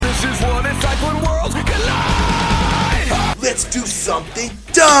something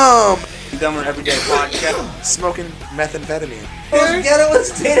dumb. Dumber Everyday Podcast. Smoking methamphetamine. Most ghetto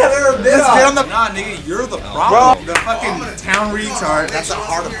state I've ever been on. Nah, nigga, you're the problem. The fucking town retard. That's the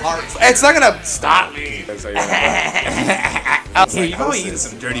heart of hearts. It's not gonna stop me. Hey, you probably eating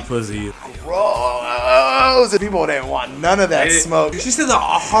some dirty pussy. Gross. People didn't want none of that smoke. She said a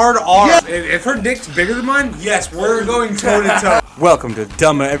hard R. Yeah. If her dick's bigger than mine, yes, we're going toe to toe. Welcome to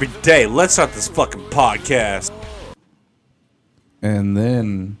Dumber Every Day. Let's start this fucking podcast. And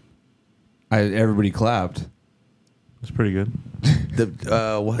then everybody clapped. That's pretty good. There's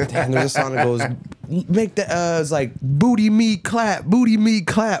a song that goes, make the, it's like, booty me clap.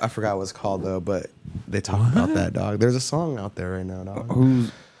 I forgot what it's called though, but they talk about that, dog. There's a song out there right now, dog.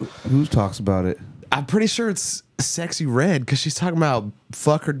 Who talks about it? I'm pretty sure it's Sexy Red, because she's talking about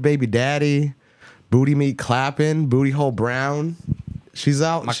fuck her baby daddy, booty meat clapping, booty hole brown. She's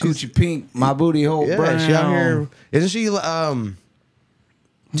out. My coochie pink, my booty hole brown. She out here. Isn't she,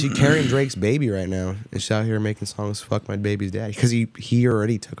 she carrying Drake's baby right now, and she's out here making songs fuck my baby's daddy, because he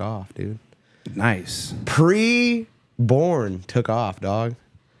already took off, dude. Nice. Pre-born took off, dog.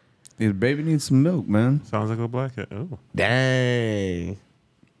 The baby needs some milk, man. Sounds like a black cat. Oh. Dang.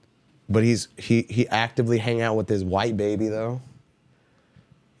 But he actively hang out with his white baby though.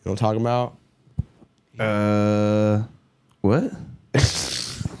 You know what I'm talking about? What?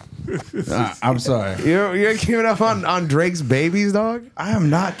 I'm sorry. You're keeping up on Drake's babies, dog? I am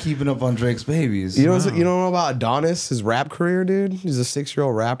not keeping up on Drake's babies. You don't know about Adonis, his rap career, dude? He's a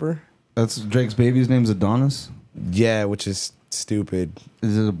 6-year-old rapper. That's Drake's baby's name's Adonis? Yeah, which is stupid.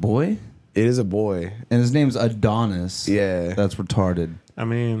 Is it a boy? It is a boy. And his name's Adonis. Yeah. That's retarded. I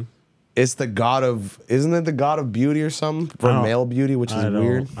mean, it's the god of, isn't it the god of beauty or something? For male beauty, which is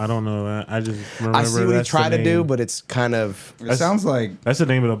weird. I don't know that. I just remember I see what he that's tried the to do, name. but it's kind of... It sounds like... That's the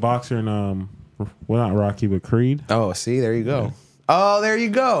name of the boxer in, well, not Rocky, but Creed. Oh, see, there you go. Yeah. Oh, there you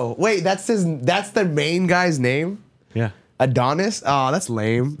go. Wait, that's the main guy's name? Yeah. Adonis? Oh, that's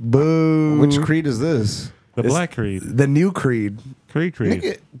lame. Boo. Which Creed is this? The Black Creed. The new Creed. Creed.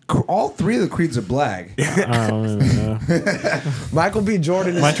 Nigga, all three of the Creeds are black. I don't really know. Michael B.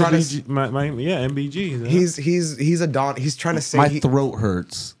 Jordan is trying to... MBG. He's Adonis. He's trying to say... My throat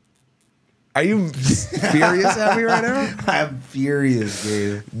hurts. Are you furious at me right now? I'm furious,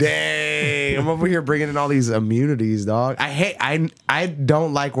 Gabe. Dang. I'm over here bringing in all these immunities, dog. I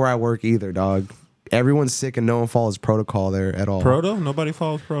don't like where I work either, dog. Everyone's sick and no one follows protocol there at all. Proto? Nobody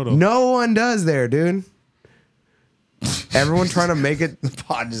follows Proto. No one does there, dude. Everyone trying to make it. The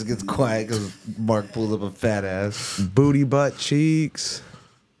pod just gets quiet because Mark pulls up a fat ass. Booty butt cheeks.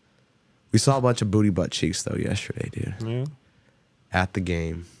 We saw a bunch of booty butt cheeks though yesterday, dude. Yeah. At the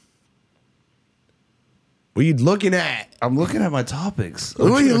game. What are you looking at? I'm looking at my topics.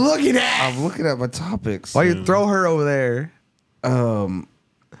 What are you looking at? I'm looking at my topics. Why you throw her over there? I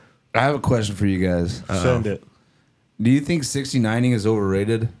have a question for you guys. Send it. Do you think 69ing is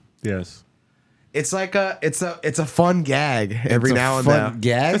overrated? Yes. It's like it's a fun gag every now and then.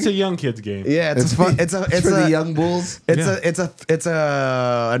 Gag? It's a young kid's game. Yeah, it's fun. It's for the young bulls. It's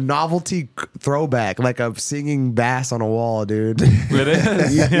a novelty throwback, like a singing bass on a wall, dude. It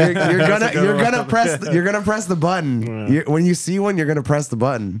is. You're gonna press the button. Yeah. When you see one, you're gonna press the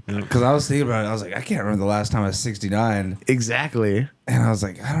button. Because I was thinking about it, I was like, I can't remember the last time I was 69, Exactly. and I was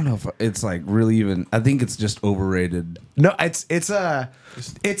like, I don't know if it's like really even. I think it's just overrated. No,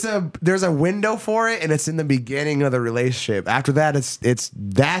 there's a window for it, and it's in the beginning of the relationship. After that,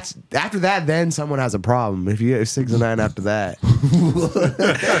 after that, then someone has a problem. If you have 69 after that,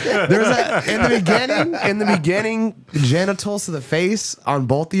 in the beginning, genitals to the face on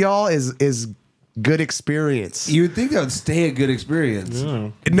both of y'all is good experience. You would think that would stay a good experience.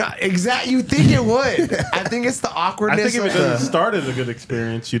 Yeah. No, exactly. You think it would? I think it's the I awkwardness. think if it doesn't start as a good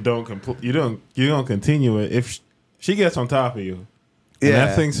experience, you don't continue it. If she gets on top of you, and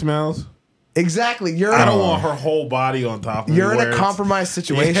that thing smells. Exactly. I don't want her whole body on top of me. You're in a compromised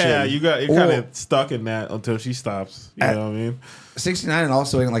situation. Yeah, you're kind of stuck in that until she stops. You know what I mean? 69 and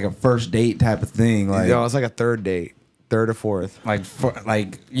also ain't like a first date type of thing. Like, it's like a third date. Third or fourth.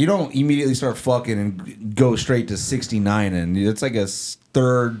 Like you don't immediately start fucking and go straight to 69, and it's like a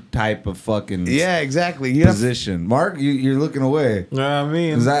third type of fucking exactly position. Mark, you're looking away. I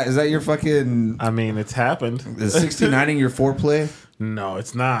mean, is that your fucking? I mean, it's happened. Is 69ing your foreplay? No,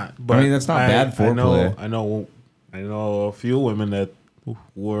 it's not. But I mean, that's not bad foreplay. I know a few women that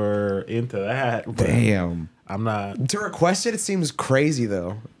were into that. Damn, I'm not. To request it seems crazy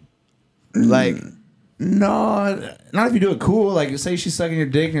though. Like. No, not if you do it cool. Like, say she's sucking your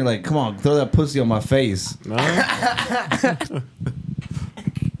dick and you're like, come on, throw that pussy on my face. No.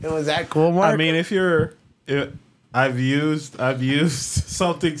 Was that cool, Mark? I mean, if I've used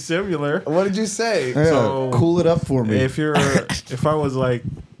something similar. What did you say? Yeah, So, cool it up for me. If I was like,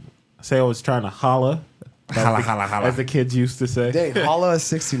 say I was trying to holla, as the kids used to say. Dang, holla is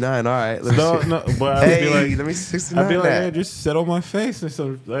 69. All right. No, but I'd be like, let me 69. I'd be like, that. hey, just sit on my face, and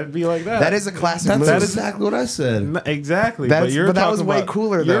so I'd be like that. That is a classic That's move. exactly what I said. Exactly. But But that was way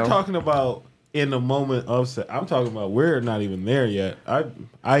cooler, though. You're talking about in the moment of I'm talking about we're not even there yet.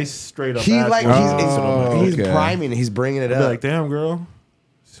 I straight up. He's okay. priming. He's bringing it I'd up. be like, damn girl,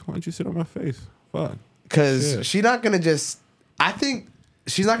 why don't you sit on my face? Fuck. Because she's not gonna just. I think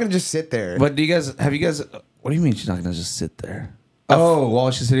she's not gonna just sit there. But have you guys? What do you mean she's not gonna just sit there? Oh, while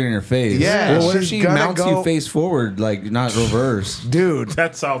she's sitting on your face. Yeah, Well, what if she's she gonna mounts go- you face forward, like not reverse? Dude,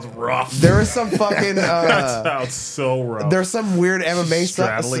 That sounds rough. there was some fucking. That sounds so rough. There's some weird MMA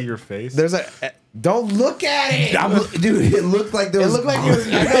stuff. straddling your face. There's a. Don't look at it. Dude, it looked like there It was. looked like it was.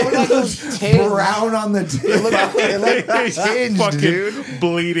 I know, it looked like it was tinged. brown on the tip. It looked like tinged, fucking dude.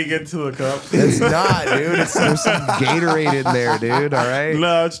 bleeding into the cup. It's not, dude. There's some Gatorade in there, dude. All right,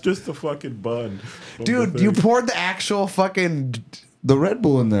 No, it's just a fucking bun. from dude. the You thing. poured the actual fucking. The Red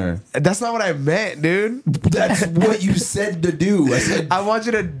Bull in there. That's not what I meant, dude. That's what you said to do. I said. I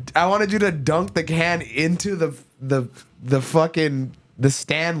wanted you to dunk the can into the fucking the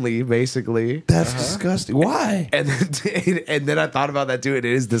Stanley, basically. That's disgusting. Why? And then I thought about that too. It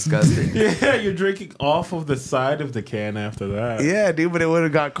is disgusting. Yeah, you're drinking off of the side of the can after that. Yeah, dude, but it would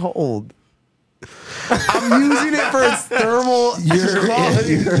have got cold. I'm using it for its thermal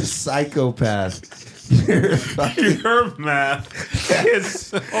quality. You're a psychopath. Your math is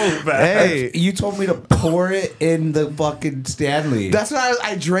so bad. Hey, You told me to pour it in the fucking Stanley. that's why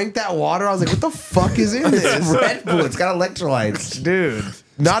I drank that water. I was like, what the fuck is in this? Red Bull. It's got electrolytes. Dude,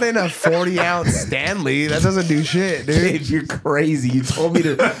 not in a 40-ounce Stanley. That doesn't do shit, dude. Dude, you're crazy. You told me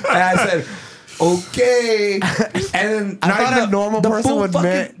to. And I said, okay. And then I thought a normal person full would fucking,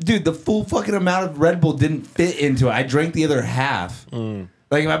 admit- Dude, the full fucking amount of Red Bull didn't fit into it. I drank the other half.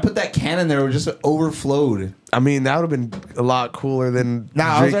 Like if I put that can in there, it would just overflowed. I mean, that would have been a lot cooler than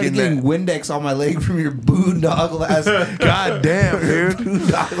Now I was already drinking getting that. Windex on my leg from your boondoggle ass. God damn, dude.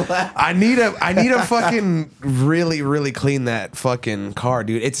 Boondoggle ass. I need a fucking really clean that fucking car,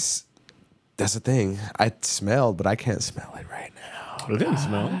 dude. That's the thing. I smelled, but I can't smell it right now. It didn't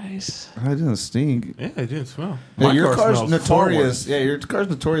smell. I didn't stink. Yeah, it didn't smell. Yeah, My your car car's smells notorious. Yeah, your car's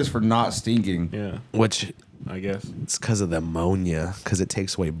notorious for not stinking. forward. Yeah, Which I guess. it's because of the ammonia, because it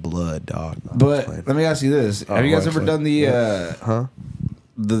takes away blood, dog. No, I'm But playing. let me ask you this: Have you guys ever done the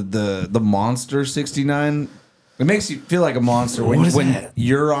the Monster 69? It makes you feel like a monster What is when that?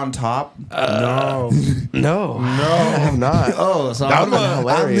 you're on top. No, no, I have not. Oh, so That would've been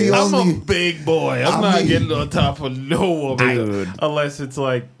hilarious. I'm a big boy. I'm not getting on top of no woman, Dude. unless it's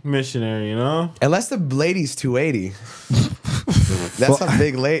like missionary, you know. Unless the lady's 280. That's a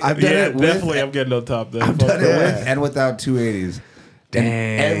big lady. I've done Yeah, it with, definitely. I'm getting on top there. I've done it Yeah. with and without 280s. Dang.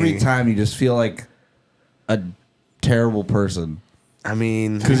 And every time you just feel like a terrible person I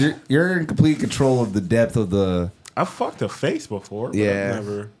mean, because you're in complete control of the depth of the I fucked a face before. But Yeah. I've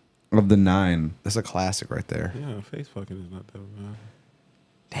never. 9. that's a classic right there. Yeah, face fucking is not that bad.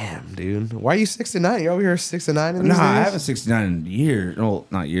 Damn, dude. Why are you 69? You're over here 69 in these Nah, I days? haven't 69 in years. Well,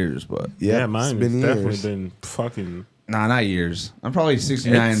 not years, but Yep, Yeah, mine it's has been definitely years. been fucking. nah, not years. I'm probably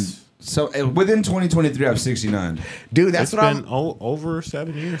 69. It's- So within 2023, I have 69. Dude, that's It's what been over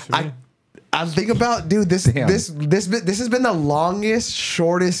 7 years for me. I'm thinking about, dude. This Damn. has been the longest,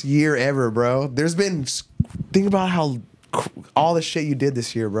 shortest year ever, bro. Think about how all the shit you did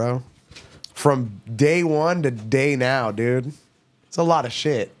this year, bro. From day one to day now, dude. It's a lot of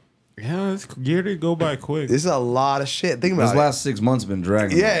shit. Yeah, this year did go by quick. This is a lot of shit. Think This about it. last 6 months been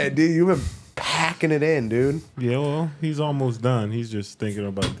dragging. Yeah, dude, you've been packing it in, dude. Yeah, well, he's almost done. He's just thinking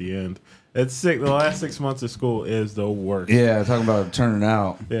about the end. It's sick. The last 6 months of school is the worst. Yeah, talking about turning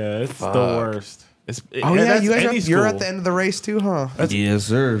out. Yeah, it's Fuck. the worst. Oh yeah, that's you guys any you're at school. the end of the race too, huh? Yes,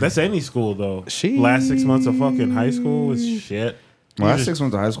 sir. That's any school though. Sheesh. Last 6 months of fucking high school is shit. last You 6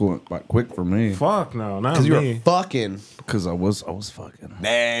 months of high school went by quick for me Fuck no, not Because you were me. fucking. because I was fucking.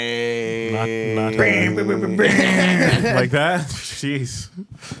 Dang. Not like that. Jeez.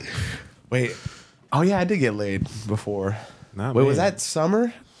 Wait. Oh yeah, I did get laid before. Not Wait, me. was that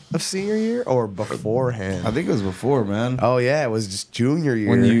summer of senior year or beforehand? I think it was before, man. Oh yeah, it was just junior year.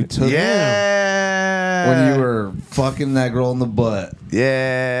 When you took- yeah, When you were fucking that girl in the butt.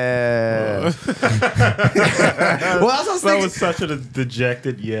 yeah. well, that's what I was That thinking. was such a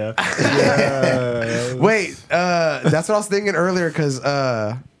dejected yeah. Wait, that's what I was thinking earlier because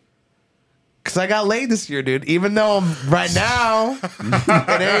Cause I got laid this year, dude. Even though right now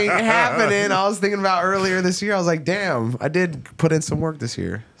it ain't happening. I was thinking about earlier this year. I was like, damn, I did put in some work this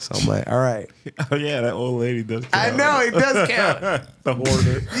year. So I'm like, all right. Oh yeah, that old lady does count. I know it does count. The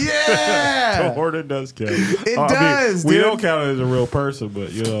hoarder. Yeah. The hoarder does count. It does, we dude. don't count it as a real person,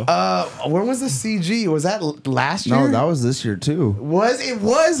 but you know. When was the CG? Was that last year? No, that was this year too. It was,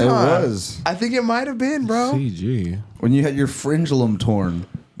 huh? It was. I think it might have been, bro. CG. When you had your fringulum torn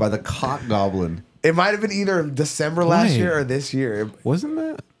by the cock goblin. It might have been either December last Wait. year or this year. Wasn't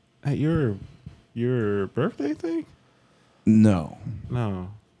that at your birthday thing? No. No.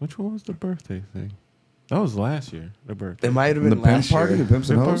 Which one was the birthday thing? That was last year. The birthday. It might have The been pimp last party, year. the pimps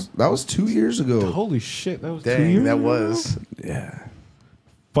and Pimp hoes. That was 2 years ago. Holy shit! That was 2 Dang, years that ago? was. Yeah.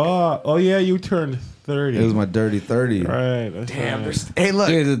 Fuck. Oh yeah, you turned 30. It was my dirty 30. Right. That's Damn. right. Hey, look.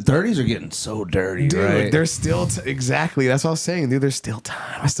 Dude, the 30s are getting so dirty, Dude, right? there's still exactly. That's what I was saying, dude. There's still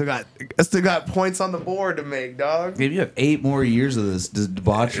time. I still got points on the board to make, dog. If you have 8 more years of this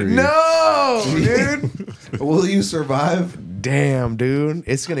debauchery, No, dude. will you survive? Damn, dude.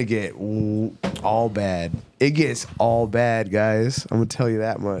 It's gonna get all bad. It gets all bad, guys. I'm gonna tell you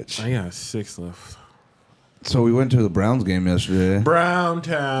that much. I got 6 left. So we went to the Browns game yesterday. Brown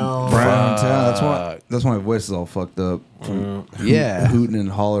Town. Brown Town. That's why my voice is all fucked up. From Yeah. hooting and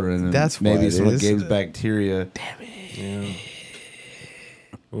hollering. And That's why maybe it some of is. Gabe's bacteria. Yeah.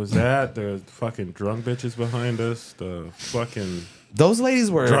 Was that the fucking drunk bitches behind us? The fucking Those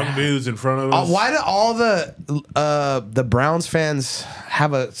ladies were drunk dudes in front of us? why do all the Browns fans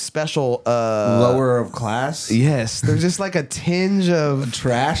have a special Lower of class. Yes, there's just like a tinge of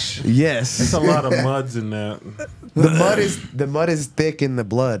Trash. yes. There's a lot of muds in that. The mud is thick in the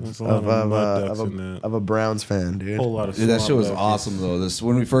blood There's a lot of mud ducks in that. of a Browns fan, dude. Whole lot of Dude, that swamp shit was duckies. awesome though. This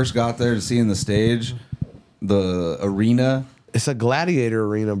when we first got there to see in the stage, the arena. It's a gladiator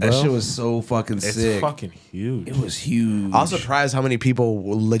arena, bro. That shit was so fucking It's sick. fucking huge. It was huge. I was surprised how many people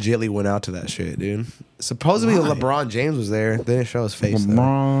legitly went out to that shit, dude. Supposedly Why? LeBron James was there. They didn't show his face. Though.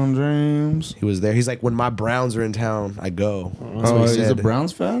 LeBron James. He was there. He's like, when my Browns are in town, I go. That's Oh, what he he's a said.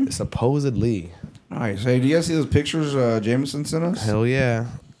 Browns fan? Supposedly. Nice. Hey, do you guys see those pictures Jameson sent us? Hell yeah.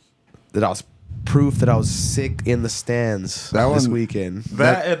 That I was proof that I was sick in the stands That this one- weekend.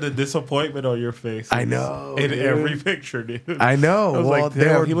 That and the disappointment on your face. I know, In dude. every picture, dude. I know. I was Well, like, they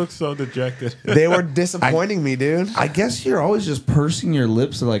damn, were- he looks so dejected. They were disappointing me, dude. I guess you're always just pursing your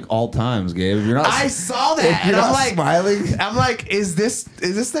lips at like all times, Gabe. If you're not. I saw if that, you're and I'm not like, smiling. I'm like, is this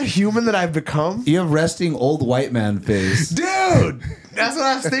the human that I've become? You have resting old white man face. Dude, that's what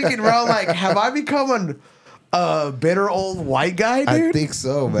I was thinking, bro. Like, have I become a bitter old white guy, dude? I think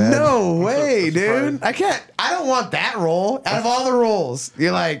so, man. No way, dude. I don't want that role. Out of all the roles,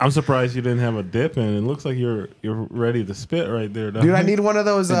 you're like, I'm surprised you didn't have a dip in. It looks like you're ready to spit right there, dog. dude, I need one of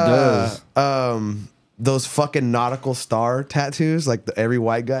those does. those fucking nautical star tattoos like every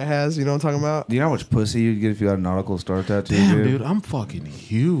white guy has. You know what I'm talking about? Do you know how much pussy you'd get if you got a nautical star tattoo, Damn, dude, I'm fucking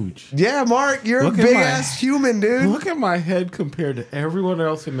huge. Yeah, Mark, you're Look a at big my- ass human, dude. Look at my head compared to everyone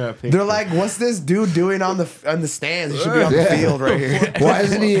else in that picture. They're like, what's this dude doing on the stands? He should be on the Yeah. field right here. Why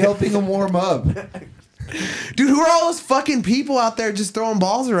isn't he helping him warm up? Dude, who are all those fucking people out there just throwing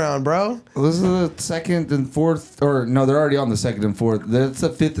balls around, bro? This is the second and fourth, or no, they're already on the second and fourth. That's the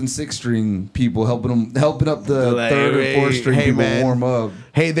fifth and sixth string people helping up the Like, third and fourth string hey, people man. warm up.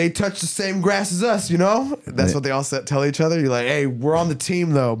 Hey, they touch the same grass as us, you know? That's Yeah. what they all tell each other. You're like, hey, we're on the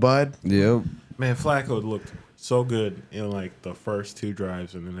team though, bud. Yep. Man, Flacco looked so good in like the first 2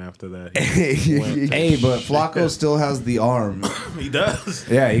 drives, and then after that, he went to Hey, but shit. Flacco still has the arm. He does.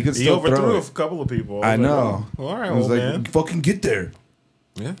 Yeah, he can He still overthrew throw a it. couple of people. I was like, know. oh, all right, I was old like, man. fucking get there.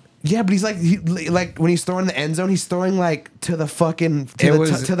 Yeah. Yeah, but he's like when he's throwing the end zone, he's throwing like to the fucking It to the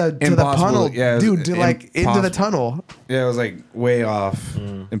was to the impossible. tunnel, Yeah, it was dude, to like into the impossible. tunnel. Yeah, it was like way off.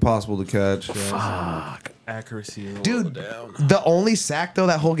 Impossible to catch. Fuck, Accuracy, a dude. little down. The only sack though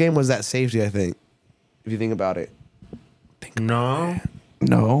that whole game was that safety. I think, if you think about it, No.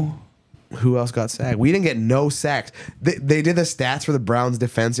 No. who else got sacked? We didn't get no sacks. They did the stats for the Browns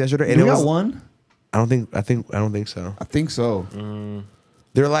defense yesterday, and You it was got one? I don't think so. I think so.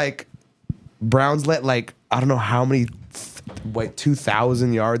 They're like Browns let like I don't know how many like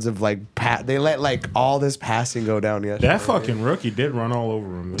 2,000 yards of like they let like all this passing go down yesterday. That fucking rookie did run all over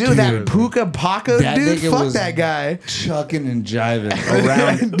him. Dude, that Puka Paca That dude, nigga fuck was- that guy. Chucking and jiving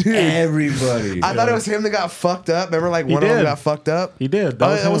around Dude. everybody. I thought it was him that got fucked up. Remember, like one of them did. got fucked up. He did.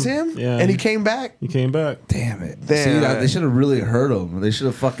 That was him. Yeah. and he came back. He came back. Damn it. Damn. See, they should have really hurt him. They should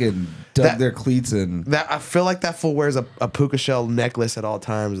have fucking dug That- their cleats in. That I feel like that fool wears a puka shell necklace at all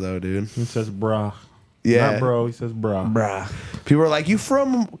times, though, dude. He says, "Brah." Yeah. Not bro. He says brah. Bruh. People are like, "You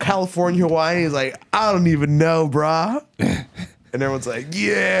from California, Hawaii?" He's like, "I don't even know, brah." And everyone's like,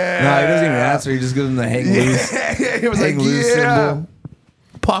 "Yeah." No, he doesn't even answer. He just gives him the hang loose. Yeah. He was Hang like, loose "Yeah." symbol.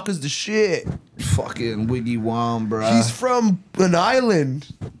 Parker's the shit. Fucking wiggy wom, bruh. He's from an island.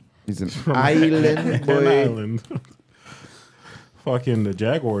 He's an island An boy. island. Fucking the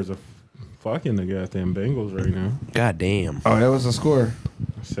Jaguars are fucking the goddamn Bengals right now. God damn. Oh, that was the score.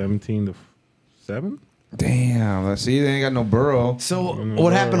 17-7. Damn. See, they ain't got no Burrow. So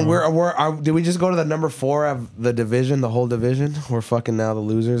what happened? Did we just go to the number 4 of the division, the whole division? We're fucking now the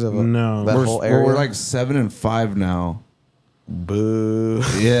losers of No. that whole area. We're like 7-5 now. boo,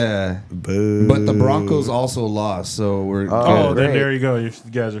 Yeah. boo. But the Broncos also lost, so we're Oh, good. then great. there you go. You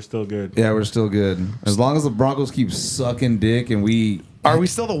guys are still good. Yeah, we're still good. As long as the Broncos keep sucking dick and we Are we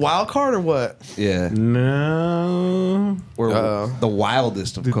still the wild card or what? yeah, No. we're Uh-oh. the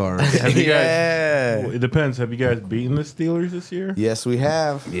wildest of cards. Have you guys? Yeah. It depends. Have you guys beaten the Steelers this year? Yes, we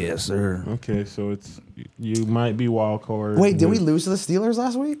have. Yes, sir. Okay, so you might be wild card. Wait, did we with- lose to the Steelers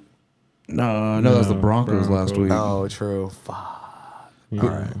last week? No, that was the No, Broncos last Broncos. week. Oh, true. Fuck.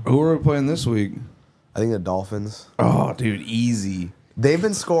 Yeah. Who are we playing this week? I think the Dolphins. Oh, dude, easy. They've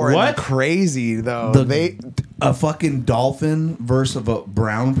been scoring What? crazy though. A fucking dolphin versus a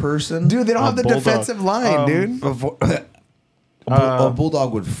brown person. Dude, they don't have the bulldog. defensive line, dude. A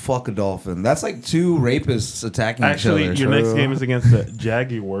bulldog would fuck a dolphin. That's like two rapists attacking Actually, each your other. next game is against the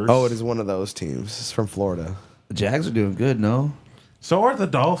Jaguars. Oh, it is one of those teams. It's from Florida. The Jags are doing good, no? So are the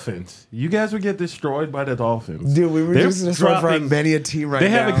Dolphins. You guys would get destroyed by the Dolphins. Dude, we were They're just destroyed for dropping- many a team right They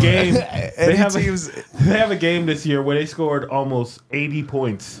now. have a game. Any they have teams. they have a game this year where they scored almost 80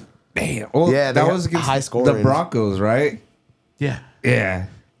 points. Damn. Well, Yeah, that they was got against high the scoring. Broncos, right? Yeah. Yeah.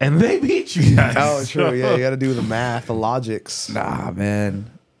 And they beat you guys. Oh, true. Yeah, you got to do the math, the logics. Nah, man.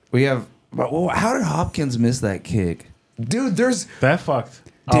 We have. But how did Hopkins miss that kick? Dude, there's That fucked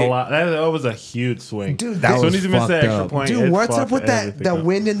a Dude. lot. That was a huge swing. Dude, that as soon was as you missed that fucked extra up. point, dude, it what's up fucked with that everything that up.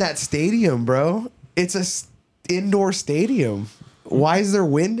 wind in that stadium, bro? It's a indoor stadium. Why is there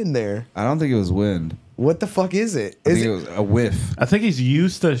wind in there? I don't think it was wind. What the fuck is it? I Is think it it was a whiff. I think he's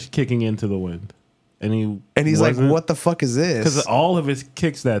used to kicking into the wind, and he's like, what the fuck is Because this? all of his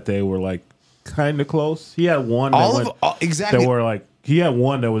kicks that day were like kind of close. He had one. Exactly. That were like he had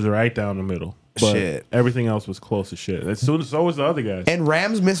one that was right down the middle. But Shit. everything else was close as shit. And so was the other guys. And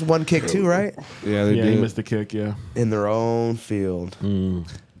Rams missed one kick too, right? Yeah, they Yeah, did. he missed the kick. Yeah. In their own field.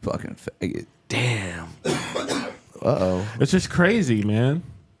 Fucking faggot. Damn. Uh-oh. It's just crazy, man.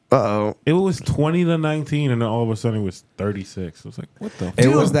 Uh-oh. It was 20-19, and then all of a sudden it was 36. It was like, what the? It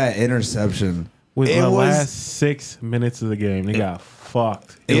was that interception. With it the was- last 6 minutes of the game, they got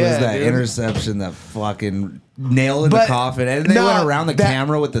fucked. It Yeah, was that dude. interception that fucking nailed in But- the coffin. And they no, went around the that-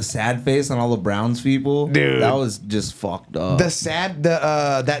 camera with the sad face on all the Browns people. Dude. That was just fucked up.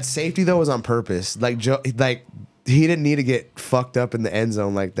 That safety though was on purpose. Like he didn't need to get fucked up in the end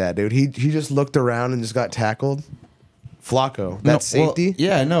zone like that, dude. He just looked around and just got tackled. Flacco, that safety. Well,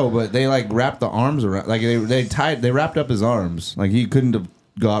 yeah, no, but they like wrapped the arms around. Like they wrapped up his arms. Like he couldn't have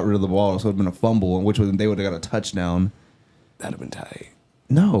got rid of the ball. So it would have been a fumble, in which they would have got a touchdown. That'd have been tight.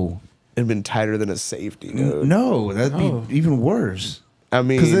 No. It'd been tighter than a safety, dude. No, that'd Oh. be even worse. I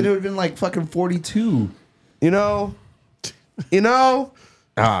mean, Because then it would have been like fucking 42. you know.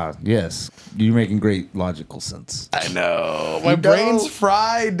 Ah, yes. You're making great logical sense. I know. My You brain's know.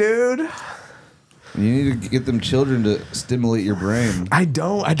 fried, dude. You need to get them children to stimulate your brain. I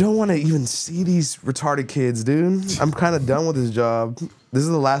don't want to even see these retarded kids, dude. I'm kind of done with this job. This is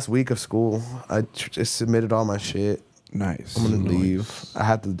the last week of school. I just submitted all my shit. Nice. I'm gonna leave. I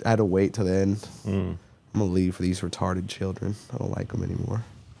had to wait till the end. I'm gonna leave for these retarded children. I don't like them anymore.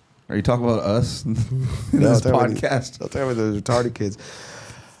 Are you talking about us in No, this tell me- podcast? I'll tell you about those retarded kids.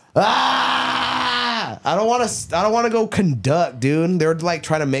 I don't want to go conduct, dude. They're like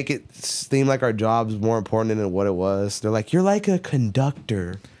trying to make it seem like our job's more important than what it was. They're like, you're like a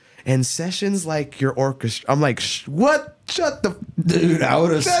conductor, and sessions like your orchestra. I'm like, what? Shut the Dude, I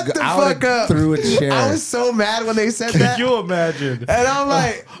would have Shut the fuck up. threw a chair. I was so mad when they said Could that. you imagine? And I'm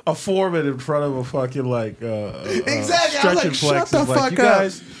like, a foreman in front of a fucking Exactly. I was like, shut the fuck you up.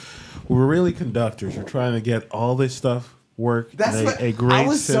 guys, we're really conductors. We're trying to get all this stuff work. that's in what a great I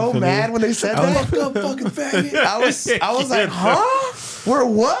was so symphony. mad when they said that. fuck up, fucking faggot. I was like, huh? We're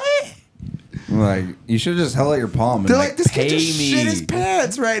what? Like, you should have just held out your palm and They're like, this kid pay just me. shit his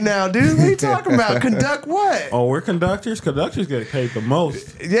pants right now, dude. What are you talking about? Conduct what? Oh, we're conductors. Conductors get paid the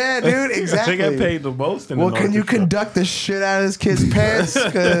most. Yeah, dude, exactly. They get paid the most. In Well, an can you orchestra. conduct the shit out of this kid's pants?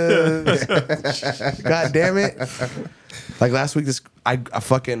 'Cause- God damn it! Like last week,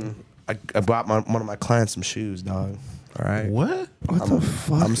 I I bought one of my clients some shoes, dog. All right. What? What the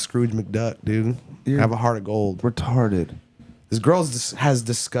fuck? I'm Scrooge McDuck, dude. I have a heart of gold. Retarded. This girl has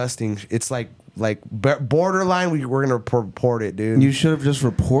disgusting. It's like borderline. We're gonna report it, dude. You should have just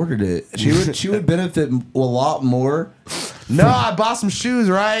reported it. She would benefit a lot more. No, I bought some shoes,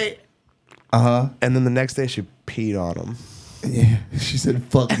 right? Uh-huh. And then the next day she peed on them. Yeah, she said,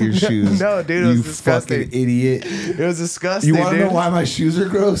 "Fuck your shoes." No, dude, it was you disgusting. fucking idiot. It was disgusting. You want to dude. know why my shoes are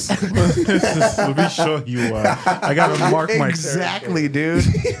gross? Let me show you. I gotta mark my Exactly, dude.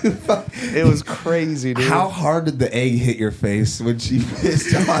 It was crazy, dude. How hard did the egg hit your face when she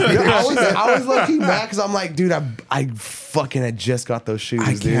pissed on Dude, you? I was looking back because I'm like, dude, I fucking had just got those shoes.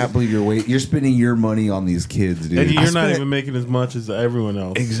 I dude. can't believe you're spending your money on these kids, dude. And you're not spent- even making as much as everyone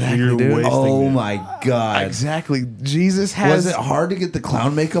else. Exactly, You're dude. wasting Oh it. my god! Exactly. Jesus has Was it hard to get the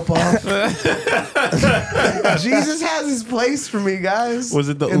clown makeup off? Jesus has his place for me, guys. Was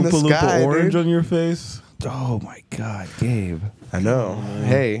it the in Oompa Loompa sky, orange dude. on your face? Oh my god, Gabe. I know.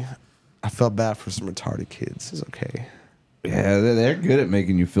 Hey, I felt bad for some retarded kids. It's okay. Yeah, they're good at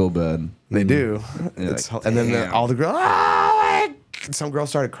making you feel bad. They do. You're It's, like, and then damn. all the girls, oh, some girl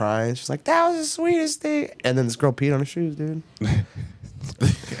started crying. She's like, that was the sweetest thing. And then this girl peed on her shoes, dude.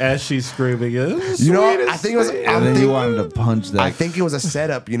 As she's screaming, it. You know, I think it was. And then you wanted to punch that. I think it was a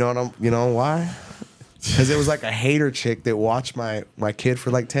setup. You know why? Because it was like a hater chick that watched my kid for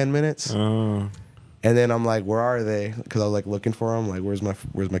like 10 minutes, Oh. and then I'm like, where are they? Because I was like looking for them. Like, where's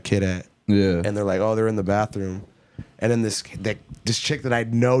my kid at? Yeah. And they're like, oh, they're in the bathroom. And then this chick that I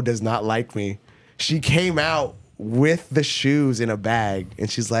know does not like me, she came out with the shoes in a bag,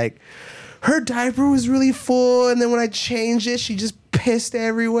 and she's like, her diaper was really full, and then when I changed it, she just pissed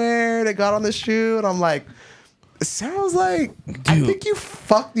everywhere, and it got on the shoe, and I'm like, it sounds like I think you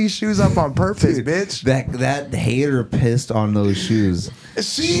fucked these shoes up on purpose, bitch. That hater pissed on those shoes.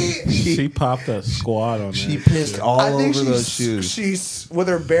 She popped a squat on She that pissed shit. all I think over those shoes. She's with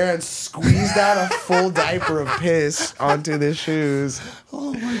her bare hands squeezed out a full diaper of piss onto the shoes.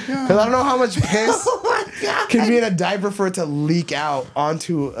 Oh my god! Because I don't know how much piss can be in a diaper for it to leak out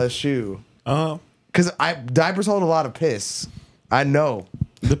onto a shoe. Because diapers hold a lot of piss. I know.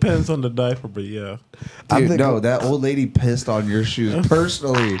 Depends on the diaper, but yeah. I'm Dude, thinking- no, that old lady pissed on your shoes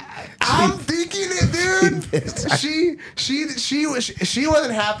personally. I'm thinking it, dude. She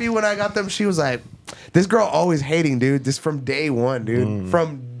wasn't happy when I got them. She was like, this girl always hating, dude. This from day one, dude.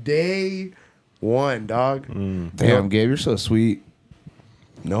 From day one, dog. Damn, Gabe, you're so sweet.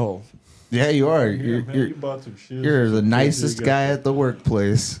 No. Yeah, you are. You You're bought some shoes. you're the nicest guy at the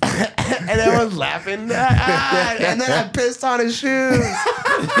workplace. And everyone's laughing. And then I pissed on his shoes.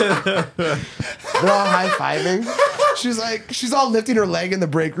 They're all high-fiving. She's all lifting her leg in the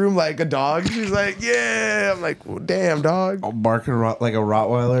break room like a dog. She's like, yeah. I'm like, well, damn, dog. All barking like a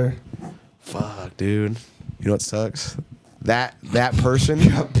Rottweiler. Fuck, dude. You know what sucks? That person.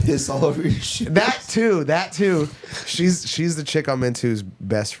 Got piss all over your shoes. That too. She's the chick I'm into's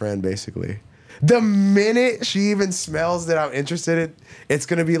best friend, basically. The minute she even smells that I'm interested in, it's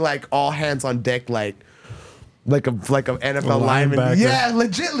gonna be like all hands on deck, like a NFL lineman. linebacker. Yeah,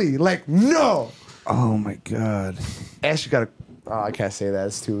 legitly. Like, no. Oh my god. And she got a. Oh, I can't say that.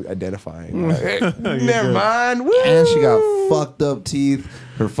 It's too identifying. Never mind. Woo! And she got fucked up teeth.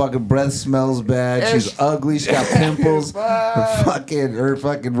 Her fucking breath smells bad. And She's ugly. She got pimples. Her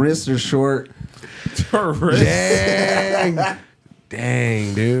fucking wrists are short. Her wrist. Dang.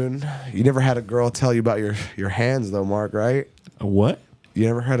 Dang, dude. You never had a girl tell you about your hands, though, Mark, right? What? You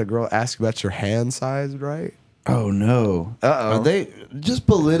never had a girl ask you about your hand size, right? Oh no. Uh-oh. Are they just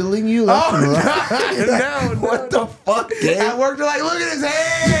belittling you left and right? No, What the fuck, Gabe? At work, they're like, look at his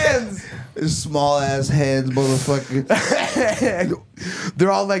hands. Small ass hands, motherfucker.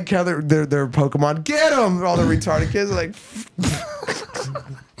 They're all like, they're Pokemon. Get them. All the retarded kids are like,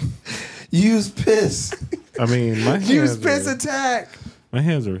 Use piss. I mean, my use hands piss are, attack. my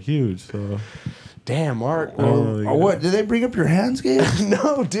hands are huge, so Damn, Mark. I don't really Oh, what? Did they bring up your hands, Gabe?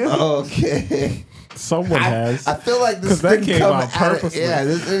 No, dude. Okay. someone has. I feel like this 'Cause that didn't came come out out of, purposely. yeah,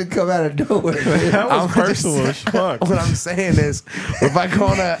 this didn't come out of nowhere. That was I'm just personal as fuck. What I'm saying is, if I go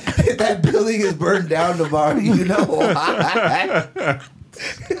on a, If that building is burned down tomorrow, you know why.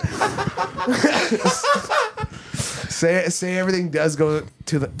 say everything does go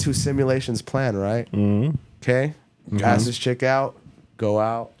to simulation's plan, right? Mm-hmm. Okay. Ask this chick out,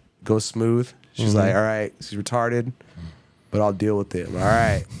 go smooth. She's like, all right, she's retarded, but I'll deal with it. All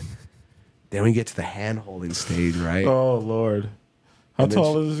right. Then we get to the hand holding stage, right? Oh Lord, how And then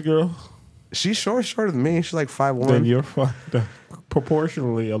tall is this girl? She's shorter than me. She's like 5'1". Then you're fucked up.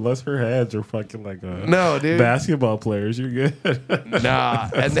 Proportionally, unless her hands are fucking like no, dude. basketball players, you're good. Nah.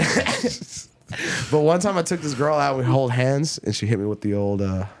 And then, but one time I took this girl out, we hold hands, and she hit me with the old,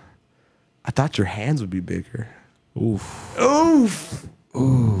 I thought your hands would be bigger. Oof. Oof.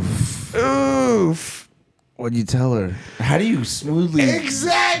 Oof. Oof. What'd you tell her? How do you smoothly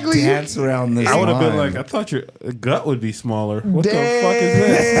dance around this? I would have been line? like, I thought your gut would be smaller. What Damn. the fuck is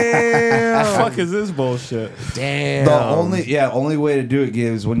this? What the fuck is this bullshit? Damn. The only way to do it,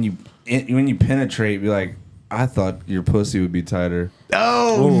 Gabe, is when you penetrate, be like, I thought your pussy would be tighter.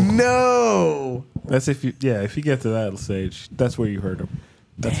 Oh, Ooh. no. That's if you get to that stage, that's where you hurt him.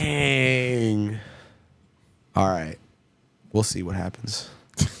 Dang. All right. We'll see what happens.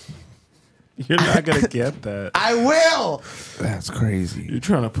 You're not gonna get that. I will. That's crazy. You're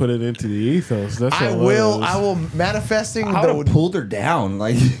trying to put it into the ethos. That's I all will. that is. I will. Manifesting I would have pulled her down.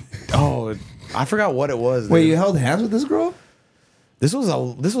 Like, Oh, I forgot what it was. wait, dude. you held hands with this girl? This was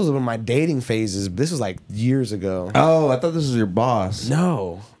one of my dating phases. This was like years ago. Oh, I thought this was your boss.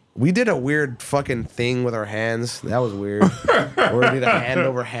 No. We did a weird fucking thing with our hands. That was weird. Or we did a hand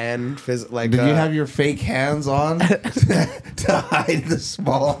over hand. Did you have your fake hands on to hide the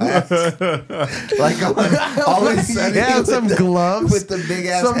small hands? Like all of a sudden, yeah, some gloves with the big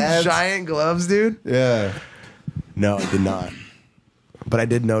ass some hands. giant gloves, dude. Yeah. No, I did not. But I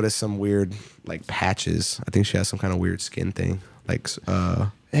did notice some weird like patches. I think she has some kind of weird skin thing. Like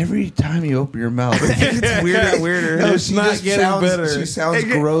Every time you open your mouth, it's weirder and weirder. no, It's she not just getting sounds, better. She sounds It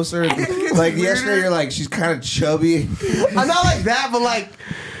get- grosser. gets Like weirder. yesterday, you're like, she's kind of chubby. I'm not like that, but like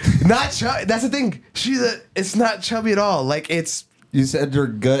not chubby. That's the thing. It's not chubby at all. Like You said her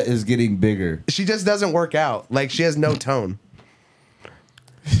gut is getting bigger. she just doesn't work out. Like she has no tone.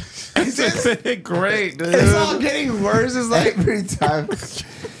 It's great, dude. It's all getting worse. It's like Every time.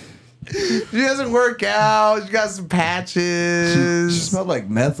 she doesn't work out. She got some She patches. smelled like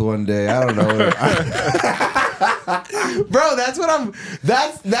meth one day. I don't know. Bro, that's what I'm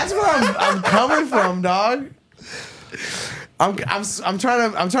coming from, dog. I'm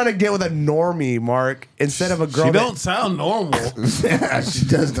trying to get with a normie, Mark, instead of a girl. She that- don't sound normal. Yeah, she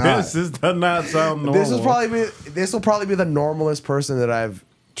does not. This does not sound normal. This will probably be the normalest person that I've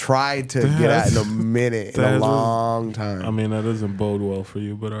tried to get at in a minute, in a long time. I mean, that doesn't bode well for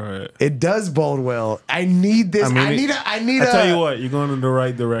you, but all right. It does bode well. I need this. I need. I tell you what, you're going in the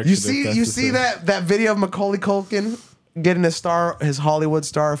right direction. You if see, that's you the see thing. that video of Macaulay Culkin getting his Hollywood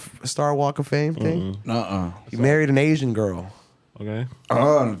star Walk of Fame thing. He married an Asian girl. Okay.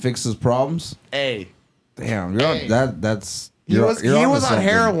 Oh, and fix his problems. Hey, Damn, you're on, that's he you're, was you're onto on something.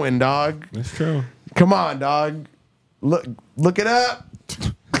 heroin, dog. That's true. Come on, dog. Look it up.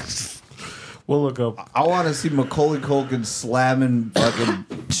 We'll look up. I want to see Macaulay Culkin slamming fucking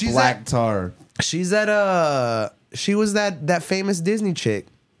She's black at- tar. She's that she was that famous Disney chick,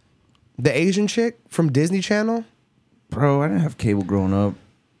 the Asian chick from Disney Channel. Bro, I didn't have cable growing up.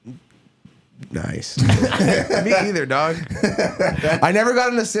 Nice. Me either, dog. I never got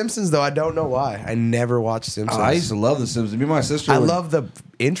into Simpsons though. I don't know why. I never watched Simpsons. I used to love The Simpsons. Me and my sister. I would- love the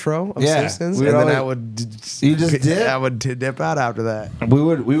intro of Yeah, Simpsons, we and would then I always- would. You just dip? I would dip out after that.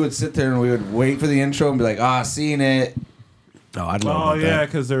 We would sit there and we would wait for the intro and be like, seen it. Oh, I don't know. Oh about yeah, that.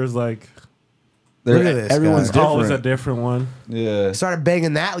 because there's like Look at this Everyone's guy. always a different. different one. Yeah. Started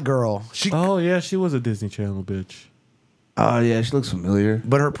banging that girl. Oh yeah, she was a Disney Channel bitch. Oh yeah, she looks familiar.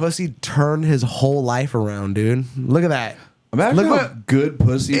 But her pussy turned his whole life around, dude. Look at that. Imagine Look how what- good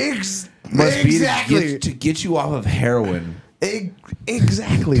pussy must exactly. be to get you off of heroin.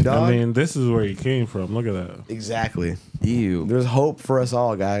 Exactly, dog. I mean, this is where he came from. Look at that. exactly. Ew. There's hope for us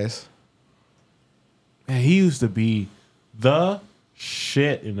all, guys. Man, he used to be the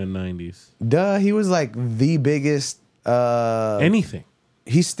shit in the 90s. Duh, he was like the biggest. Anything.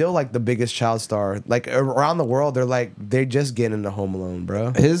 He's still like the biggest child star. Like around the world, they're just getting into Home Alone,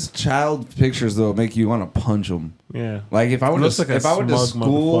 bro. His child pictures though make you want to punch him. Yeah. Like if I went Looks to like a if I went to smug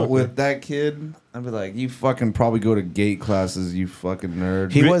school motherfucker. with that kid, I'd be like, you fucking probably go to gate classes, you fucking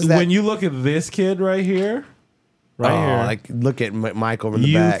nerd. He was that. When you look at this kid right here, here, like look at Mike over in the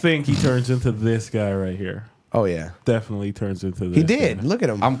you back. think he turns into this guy right here. Oh yeah, Definitely turns into this he did. guy. Look at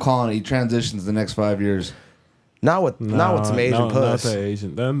him. I'm calling it. He transitions the next 5 years. Not with some Asian no, puss. Not the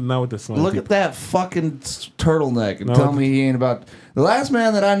Asian. Not with the slanty. Look at that fucking turtleneck and No, tell me he ain't about. The last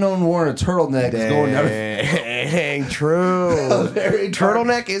man that I known wore a turtleneck is going down. Dang, true. Very dark.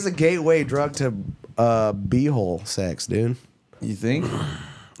 Turtleneck is a gateway drug to beehole sex, dude. You think? I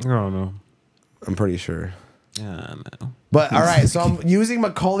don't know. I'm pretty sure. Yeah, no. But all right, so I'm using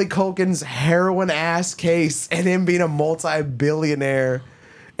Macaulay Culkin's heroin ass case and him being a multi-billionaire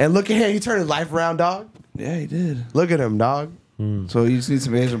And look at him. He turned his life around, dog. Yeah, he did. Look at him, dog. So you just need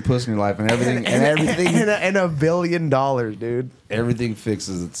some Asian pussy in your life, and everything, and $1 billion, dude. everything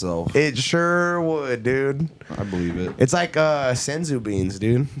fixes itself. It sure would, dude. I believe it. It's like Senzu beans,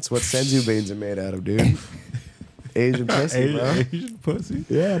 dude. It's what Senzu beans are made out of, dude. Asian pussy, bro. Asian pussy.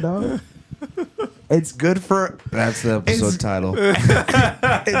 Yeah, dog. It's good for. That's the episode title.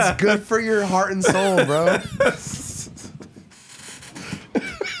 It's good for your heart and soul, bro.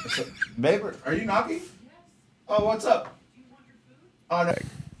 Babe, are you knocking? Yes. Oh, what's up? Oh no.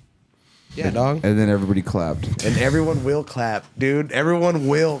 Yeah, dog. And then everybody clapped. And everyone will clap, dude. Everyone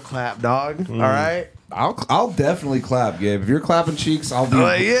will clap, dog. All right. I'll definitely clap, Gabe. If you're clapping cheeks, I'll be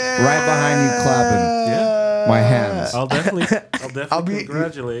yeah. right behind you clapping. Yeah. My hands. I'll definitely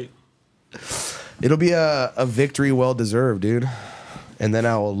congratulate. It'll be a victory well deserved, dude. And then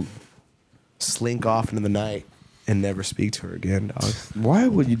I will slink off into the night and never speak to her again, dog. Why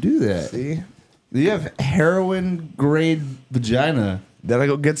would you do that? See? You have heroin grade vagina. Then I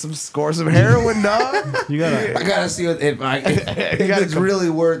go get score some heroin, dog. You gotta. I gotta see if it's really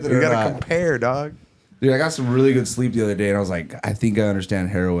worth it You or gotta not. compare, dog. Dude, I got some really good sleep the other day, and I was like, I think I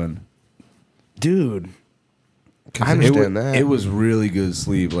understand heroin. Dude, I understand that. It was really good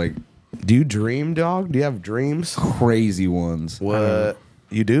sleep, like Do you dream, dog? Do you have dreams? crazy ones. What?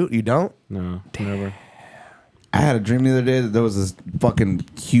 You do? You don't? No, never. I had a dream the other day that there was this fucking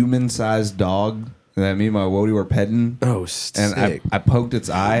human-sized dog that me and my Wody were petting. Oh, And sick. I poked its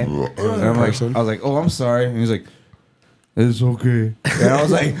eye. And I'm like, I was like, oh, I'm sorry. And he's like, it's okay. And I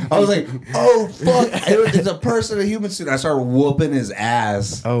was like, oh fuck! It's a person in a human suit. I started whooping his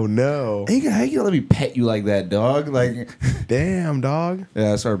ass. Oh no! Hey, how you gonna let me pet you like that, dog? Like, Damn, dog.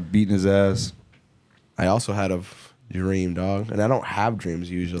 yeah, I started beating his ass. I also had a dream, dog, and I don't have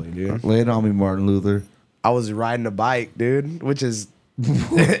dreams usually, dude. Lay it on me, Martin Luther. I was riding a bike, dude, which is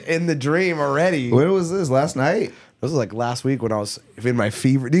in the dream already. When was this? Last night? This was like last week when I was in my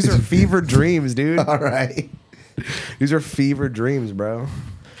fever. These are fever dreams, dude. All right. These are fever dreams, bro.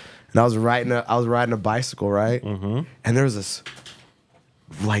 And I was riding a bicycle, right? Mm-hmm. And there was this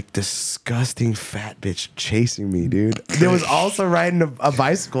like disgusting fat bitch chasing me, dude. There was also riding a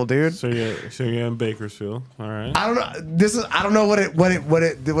bicycle, dude. So you're in Bakersfield. All right. I don't know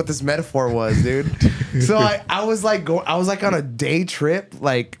what this metaphor was, dude. So I was like on a day trip,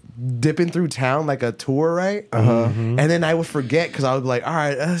 like dipping through town like a tour, right? And then I would forget because I would be like, all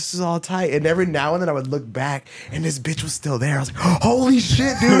right, this is all tight. And every now and then I would look back and this bitch was still there. I was like, holy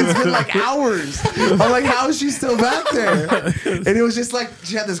shit, dude, it's been like hours. I'm like, how is she still back there? And it was just like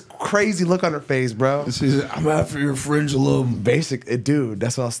she had this crazy look on her face, bro. She's like, I'm after your fringulum. Dude,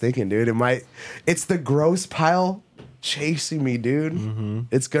 that's what I was thinking, dude. It's the gross pile chasing me, dude.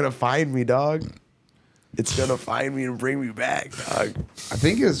 It's gonna find me, dog. It's gonna find me and bring me back, dog. I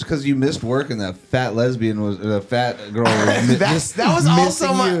think it's because you missed work and that fat lesbian was the fat girl. Was that was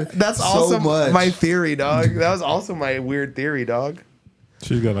also my much. theory, dog. That was also my weird theory, dog.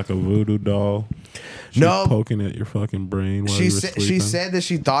 She's got like a voodoo doll. She's poking at your fucking brain while you were sleeping. She said that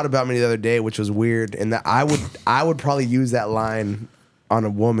she thought about me the other day, which was weird, and that I would probably use that line on a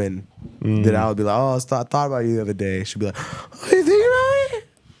woman. That I would be like, oh, I thought about you the other day. She'd be like, oh, you thinking about me?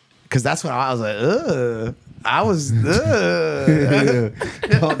 Because that's when I was like, ugh. I was, ugh.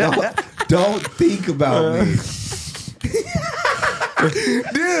 Don't think about me.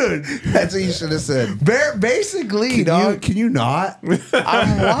 Dude, that's what you should have said. Basically, dog. Can you not?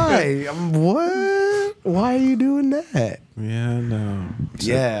 Why? what? Why are you doing that? Yeah, no.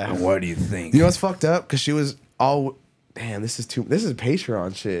 Yeah. What do you think? You know what's fucked up? Because she was all. Damn, this is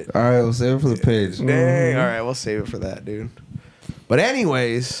Patreon shit. All right, we'll save it for the page. Dang. All right, we'll save it for that, dude. But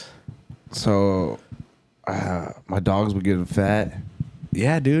anyways, so my dogs were getting fat.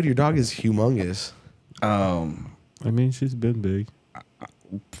 Yeah, dude, your dog is humongous. I mean, she's been big.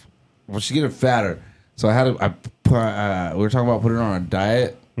 Well, she's getting fatter. So we were talking about putting her on a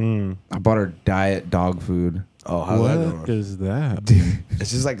diet. I bought her diet dog food. Oh, how's that What going? is that?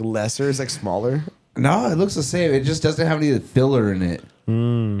 It's just like lesser. It's like smaller. No, it looks the same. It just doesn't have any filler in it.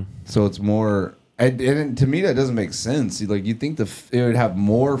 So it's more. And to me, that doesn't make sense. Like you think it would have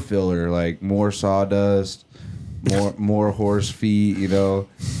more filler, like more sawdust, more horse feet, you know,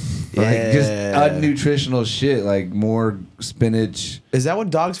 like just unnutritional shit, like more spinach. Is that what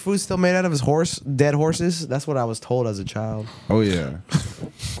dog's food still made out of? Is dead horses? That's what I was told as a child. Oh yeah.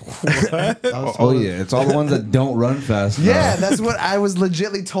 Oh yeah, it's all the ones that don't run fast enough. Yeah, that's what I was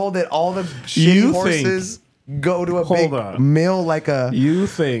legitly told, that all the shitty horses go to a big mill like a. You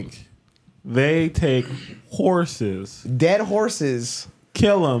think they take horses, dead horses,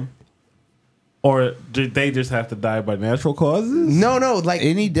 kill them, Or did they just have to die by natural causes? No, like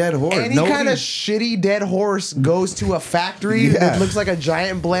Any dead horse. any kind of shitty dead horse goes to a factory that looks like a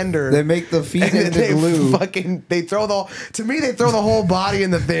giant blender. They make the feet and into they glue. they throw the whole body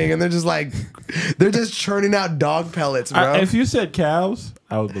in the thing, and they're just churning out dog pellets, bro. If you said cows,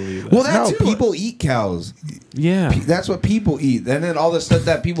 I would believe it. Well, that No, too. people eat cows. Yeah. That's what people eat. And then all the stuff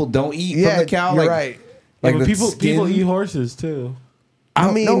that people don't eat from the cow. you're like, right. Like but the people skin. eat horses too. I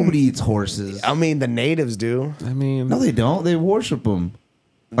mean, nobody eats horses. I mean, the natives do. I mean, No, they don't. They worship them.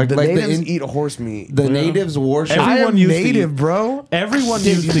 Like The natives the eat horse meat. The natives worship. Everyone I am used to native, eat- bro. everyone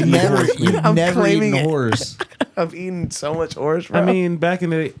Dude, used to you've eat never, horse meat. you've I'm never claiming eaten it. horse. I've eaten so much horse, bro. I mean, back in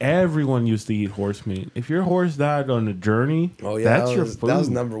the day, everyone used to eat horse meat. If your horse died on a journey, oh yeah, that's your food. that was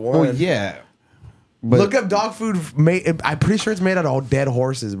number one. Well, yeah. But Look up dog food made. I'm pretty sure it's made out of all dead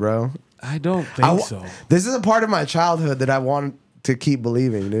horses, bro. I don't think so. This is a part of my childhood that I want to keep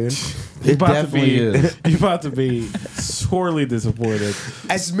believing, dude. You're about definitely to be, is. You're about to be sorely disappointed.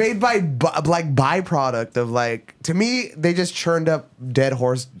 It's made by like byproduct of like, to me, they just churned up dead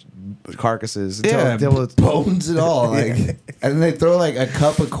horse carcasses until bones and all. Like, and then they throw like a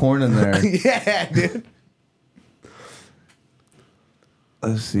cup of corn in there. yeah, dude.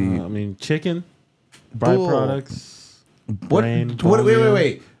 Let's see. I mean, chicken, Bull. byproducts, What? brain, Wait.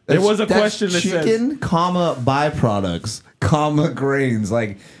 bone. There was a That's question that says- chicken, comma byproducts, comma grains.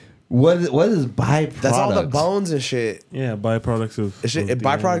 Like, what is byproducts? That's all the bones and shit. Yeah, byproducts of. Shit, of the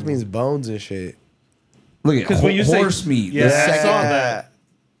byproduct animal. means bones and shit. Look at 'Cause when you say- horse meat. Yeah, The I second- saw that.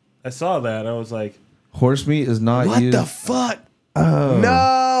 I saw that. I was like, Horse meat is not What used. the fuck?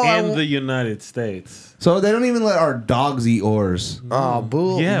 No. in the United States. So they don't even let our dogs eat oars. Oh,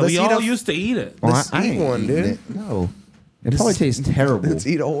 bull. Yeah, Let's we eat all a- used to eat it. Let's I eat ain't one, eating dude. it. No, it probably tastes terrible. Let's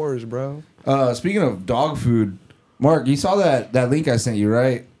eat a horse, bro. Speaking of dog food, Mark, you saw that link I sent you,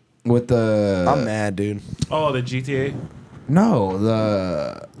 right? With the I'm mad, dude. Oh, the GTA. no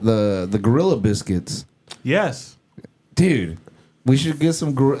the gorilla biscuits, Yes, dude. We should get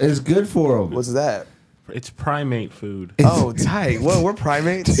some. It's good for them. What's that? it's primate food. Oh, tight. Well, we're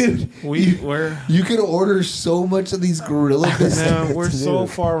primates. Dude, We're you can order so much of these gorilla biscuits. man, we're so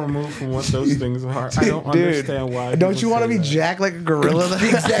Dude. far removed from what those things are. I don't understand why. Don't people you want to say be that. jacked like a gorilla?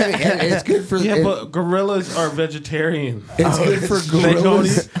 Exactly. And it's good for. Yeah, it- but gorillas are vegetarian. it's good for They don't.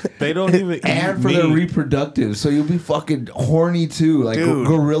 gorillas. They don't even And eat for their meat. reproductive, so you'll be fucking horny too, like Dude.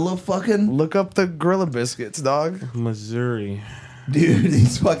 gorilla fucking. Look up the gorilla biscuits, dog. Missouri. Dude,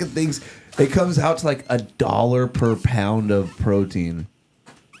 these fucking things. It comes out to like $1 per pound of protein.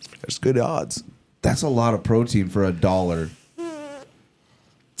 There's good odds. That's a lot of protein for $1.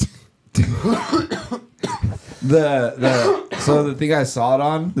 So the thing I saw it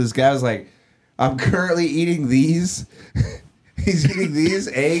on, this guy was like, I'm currently eating these. He's eating these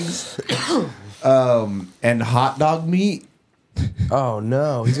eggs, and hot dog meat. Oh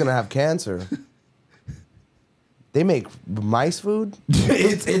no, he's gonna have cancer. They make mice food.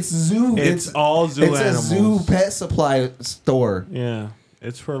 It's zoo. It's all zoo It's animals. a zoo pet supply store. Yeah,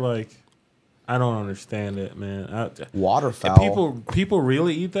 it's for like. I don't understand it, man. Waterfowl. People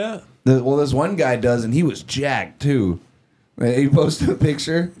really eat that? Well, this one guy does, and he was jacked too. He posted a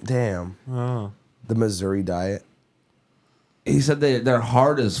picture. Damn. Oh. The Missouri diet. He said they're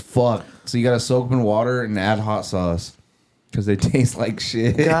hard as fuck, so you gotta soak them in water and add hot sauce because they taste like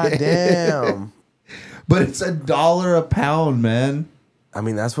shit. God damn. But it's $1 a pound, man. I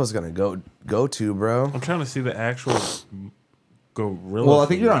mean, that's what's gonna go to, bro. I'm trying to see the actual gorilla. Well, I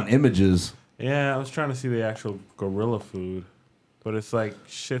think food. you're on images. Yeah, I was trying to see the actual gorilla food, but it's like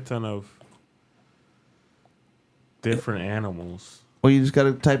shit ton of different animals. Well, you just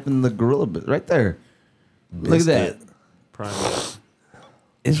gotta type in the gorilla bit right there. Look at that. Primate.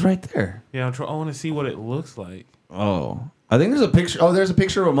 It's right there. Yeah, I want to see what it looks like Oh, I think there's a picture. Oh, there's a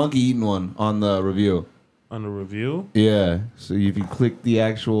picture of a monkey eating one on the review. on the review. Yeah. So if you click the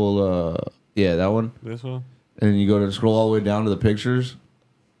actual, that one, This one. and you go to scroll all the way down to the pictures,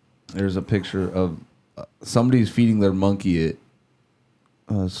 there's a picture of somebody's feeding their monkey it.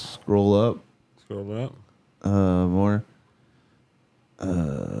 Scroll up. Scroll up. More.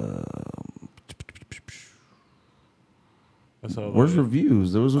 That's all. Where's there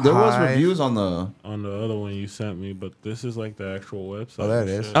reviews? There was Hi. reviews on the. on the other one you sent me, but this is like the actual website. Oh, there it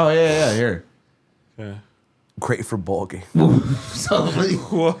and is. shit. Oh yeah, here. Yeah. Great for bulking. Somebody.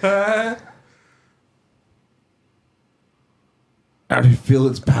 What? How do you feel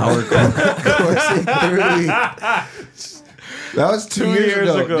its power coursing through me? That was 2 2 years years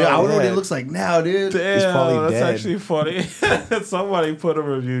ago. ago. Dude, I wonder what Yeah. it looks like now, dude. Damn, probably that's dead. actually funny. Somebody put a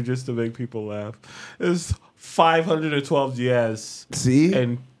review just to make people laugh. It was 512 yes See?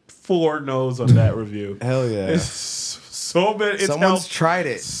 and 4 no's on that review. Hell yeah. It's so many. It's Someone's helped tried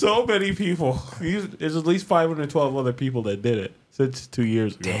it. so many people. There's at least 512 other people that did it since 2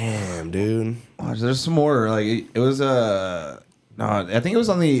 years ago. Damn, dude. Watch, there's some more. Like it was no, I think it was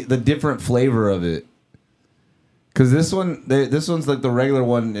on the different flavor of it. Cause this one's like the regular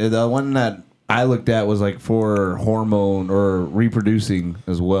one. The one that I looked at was like for hormone or reproducing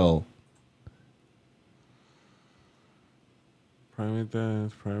as well. Private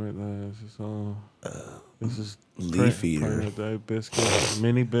Dives. It's all. This is Leaf Eater. Private Dive biscuits,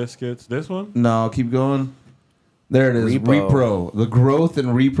 mini biscuits. This one? No, keep going. There it is. Repro, the growth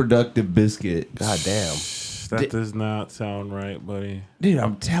and reproductive biscuit. God damn. That does not sound right, buddy. Dude,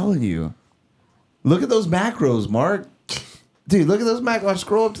 I'm telling you. Look at those macros, Mark. Dude, look at those macros.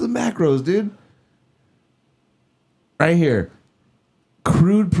 Scroll up to the macros, dude. Right here.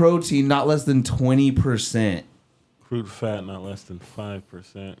 Crude protein, not less than 20%. Crude fat, not less than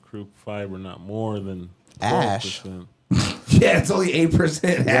 5%. Crude fiber, not more than 12%. Ash. Yeah, it's only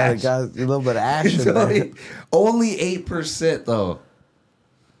 8% Yeah, ash. it got a little bit of ash It's in there. only 8%, though.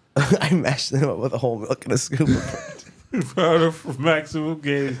 I mashed them up with a whole milk and a scoop of Powder for maximum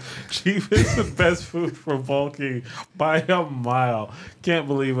gains. Cheapest and best food for bulking by a mile. Can't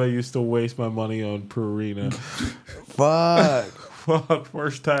believe I used to waste my money on Purina. Fuck. Fuck,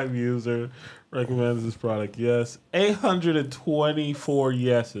 first time user. Recommends this product. Yes. 824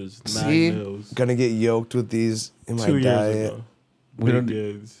 yeses. 9 See? no's. Gonna get yoked with these in my 2 years diet. ago. We don't-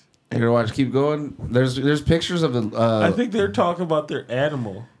 Weekends. Here, watch. Keep going. There's pictures of the. I think they're talking about their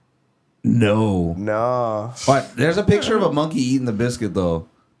animal. No. No. What? There's a picture of a monkey eating the biscuit, though.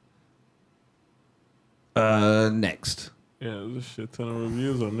 Next. Yeah, there's a shit ton of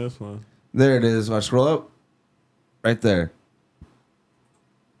reviews on this one. There it is. Watch, scroll up. Right there.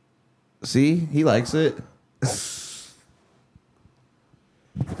 See? He likes it.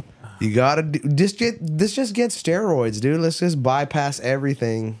 You gotta do, just get steroids, dude. Let's just bypass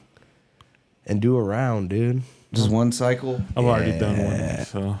everything and do a round, dude. Just one cycle. I've already done one,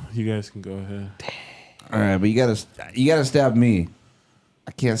 so you guys can go ahead. All right, but you gotta stab me.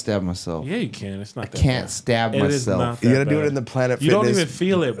 I can't stab myself. Yeah, you can. It's not. I that can't bad. stab It is myself. not You that gotta do bad. it in the Planet You Fitness. don't even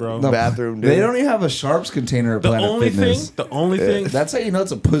feel it, bro. No, bathroom, dude. They don't even have a sharps container at Planet Fitness. The only thing. That's how you know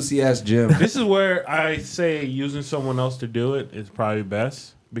it's a pussy ass gym. This is where I say using someone else to do it is probably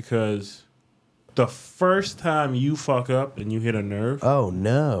best, because the first time you fuck up and you hit a nerve, Oh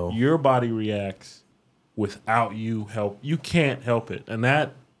no. your body reacts without you help. You can't help it, and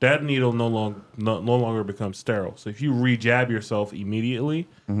that needle no longer becomes sterile. So if you re-jab yourself immediately,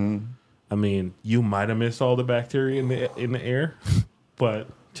 I mean, you might have missed all the bacteria in the air, but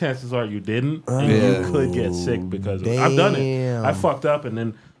chances are you didn't, and you could get sick because of it. I've done it. Damn. I fucked up and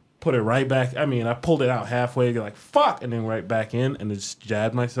then put it right back. I mean, I pulled it out halfway, like fuck, and then right back in, and just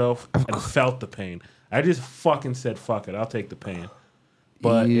jabbed myself and felt the pain. I just fucking said fuck it, I'll take the pain,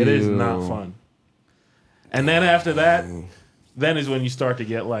 but it is not Ew. fun. And then after that, then is when you start to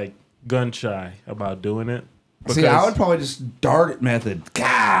get like gun shy about doing it. See, I would probably just dart it method.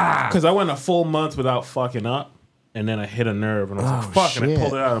 Because I went a full month without fucking up, and then I hit a nerve, and I was like, fuck, and I shit.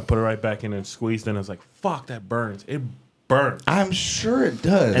 pulled it out and put it right back in and squeezed, and I was like, fuck, that burns. It burns. I'm sure it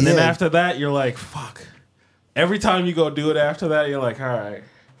does. And then after that, you're like, fuck. Every time you go do it after that, you're like, all right.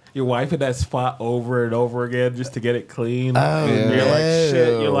 You're wiping that spot over and over again just to get it clean. Oh, And you're like,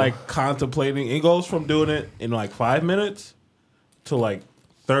 shit. no. You're like contemplating. It goes from doing it in like 5 minutes to like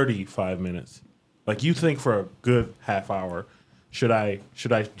 35 minutes. Like you think for a good half hour, should I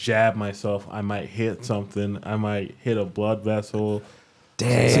jab myself? I might hit something. I might hit a blood vessel.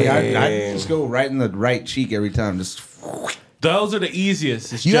 Damn. See, I just go right in the right cheek every time. Just Those are the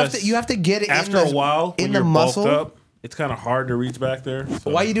easiest. It's You just have to get it after in the, a while when in you're the muscle. bulked up. It's kind of hard to reach back there. So.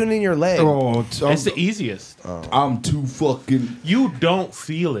 Why are you doing it in your leg? It's the easiest. I'm too fucking. You don't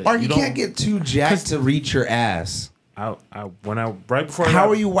feel it. Or you don't- can't get too jacked to reach your ass. right before. How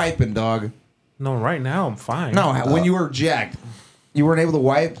are you wiping, dog? No, right now I'm fine. No, when you were jacked, you weren't able to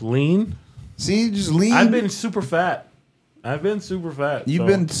wipe. Lean. See, just lean. I've been super fat. You've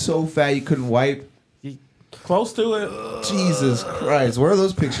been so fat you couldn't wipe. close to it. Jesus Christ, where are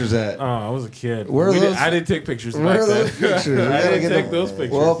those pictures at? Oh, I was a kid. Where are those- I didn't take pictures. Where back are those then. pictures? We I gotta didn't get take them. those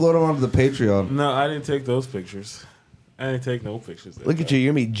pictures. We'll upload them onto the Patreon. No, I didn't take those pictures. I didn't take no pictures. Look at you.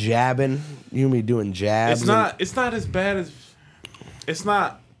 You're gonna be jabbing. You're gonna be doing jabs. It's not. It's not as bad as. It's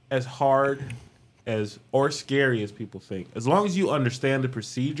not as hard as or scary as people think. As long as you understand the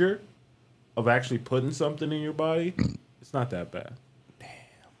procedure of actually putting something in your body, it's not that bad.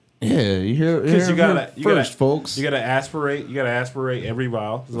 Yeah, you hear Because you gotta folks. You gotta aspirate. You gotta aspirate every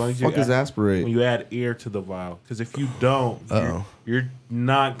vial. As long as you Fuck is aspirate? when you add air to the vial. Because if you don't, you're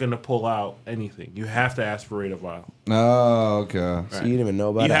not gonna pull out anything. You have to aspirate a vial. Oh, okay. So you didn't even know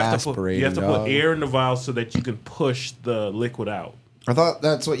about You have aspirating. you have to put air in the vial so that you can push the liquid out. I thought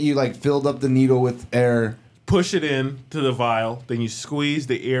that's what you like filled up the needle with air. Push it in to the vial, then you squeeze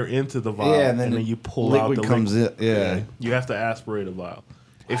the air into the vial, and then you pull out the comes liquid. in. Yeah. You have to aspirate a vial.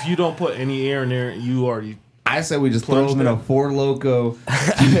 If you don't put any air in there, you already. I said we just throw them in a Four Loko.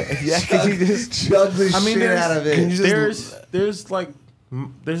 Can you just chug the shit out of it.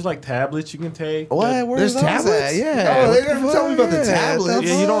 There's like tablets you can take. What? Where's There's tablets? at? Yeah. Oh, they never tell me about the tablets.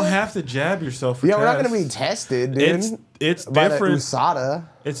 Yeah, you don't have to jab yourself. For Yeah, we're not tests. gonna be tested, dude. It's by different. The USADA.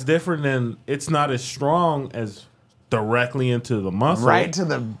 It's different than it's not as strong as directly into the muscle. Right to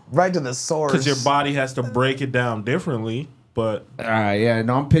the source. Because your body has to break it down differently. But All right, yeah,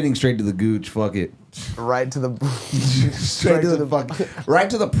 no, I'm pinning straight to the gooch. Fuck it. Right to the Straight to the fuck. Right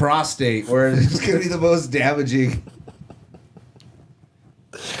to the prostate, where it's gonna be the most damaging.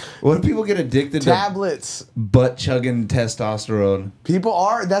 What do people get addicted tablets. to? Butt chugging testosterone. People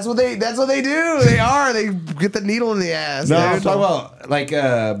are. That's what they do. They are. They get the needle in the ass. No, dude. I'm talking about like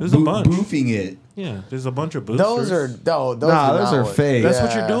There's a bunch. boofing it. yeah, there's a bunch of boosters. Those are Those are fake. That's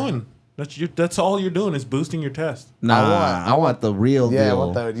what you're doing. That's all you're doing is boosting your test. Nah, I want the real deal. Yeah,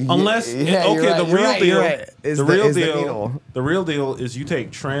 what the, Unless yeah, okay, you're right, the you're real right, deal. you're right. Is The the- real is the deal. needle. The real deal is you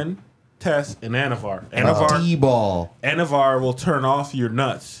take Tren, Test, and Anavar. D-ball. Anavar will turn off your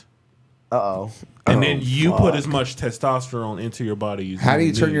nuts, Uh-oh. and then you put as much testosterone into your body. How do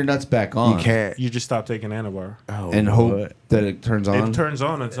you turn your nuts back on? You can't. You just stop taking Anavar. And hope that it turns on. It turns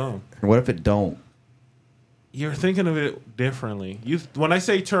on its own. What if it don't? You're thinking of it differently. When I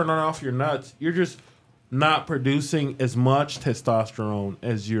say turn off your nuts, you're just not producing as much testosterone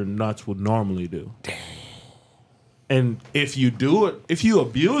as your nuts would normally do. And if you do it, if you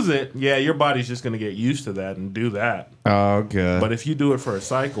abuse it, yeah, your body's just going to get used to that and do that. Oh, okay. But if you do it for a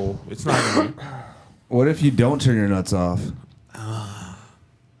cycle, it's not going to. What if you don't turn your nuts off?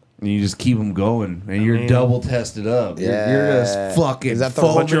 And you just keep them going, and you're double tested up. Yeah. You're just fucking. Is that the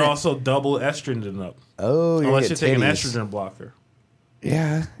But you're also double estrogen up. Oh, Unless you take an estrogen blocker.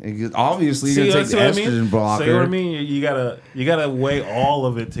 Yeah, obviously you're gonna take the estrogen blocker. See what I mean? You gotta weigh all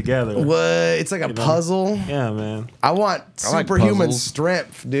of it together. What? It's like a puzzle. Yeah, man. I want I like superhuman puzzles.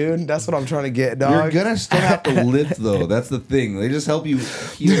 strength, dude. That's what I'm trying to get, dog. You're gonna still have to lift though. That's the thing. They just help you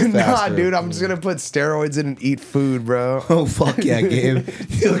heal Nah, faster. dude. I'm just gonna put steroids in and eat food, bro. Oh fuck yeah, Gabe!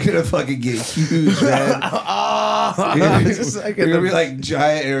 You're gonna fucking get huge, man. It's just like You're gonna be like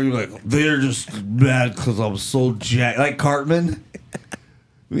giant, and you're like, they're just mad because I'm so jacked. Like Cartman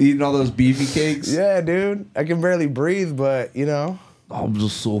eating all those beefy cakes. yeah, dude. I can barely breathe, but you know. I'm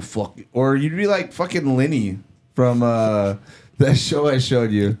just so fucking. Or you'd be like fucking Lenny from that show I showed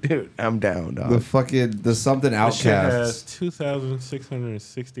you. Dude, I'm down, dog. The something This shit has Outcast.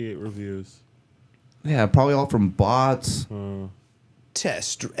 2,668 reviews. Yeah, probably all from bots.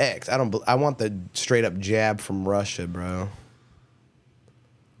 Test X. I want the straight up jab from Russia, bro.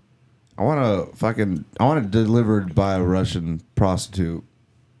 I want it delivered by a Russian prostitute.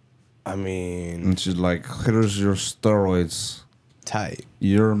 I mean, And she's like, here's your steroids. tight.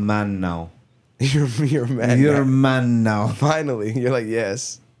 You're a man now. You're mad. You're a man now. Finally, you're like,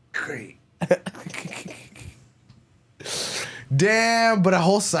 yes. Great. Damn, but a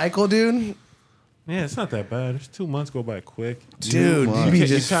whole cycle, dude. Yeah, it's not that bad. It's 2 months go by quick. Dude, months. you be You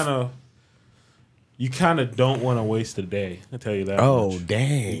just. kind of don't want to waste a day. I tell you that. Oh, much.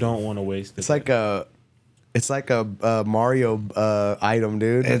 dang. You don't want to waste. It's like a Mario item,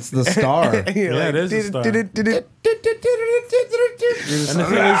 dude. It's the star. Yeah, it is a star. And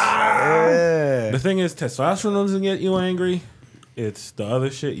The thing is, testosterone doesn't get you angry. It's the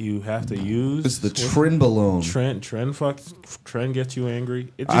other shit you have to use. It's the Trenbolone. Tren gets you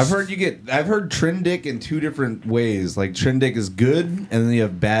angry. It I've just- heard Trendick in two different ways. Like Trendick is good, and then you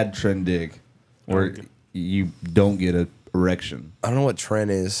have bad Trendick, where Okay. you don't get an erection. I don't know what Tren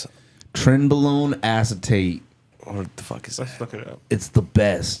is. Trenbolone acetate. What the fuck is Let's that? look it up. It's the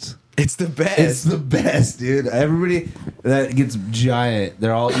best. It's the best. It's the best, dude. Everybody that gets giant,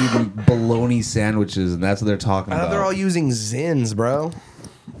 they're all eating bologna sandwiches, and that's what they're talking I about. thought they're all using Zins, bro.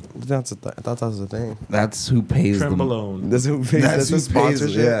 I thought that was the thing. That's who pays them. Trenbolone. That's who pays. That's That's the who pays,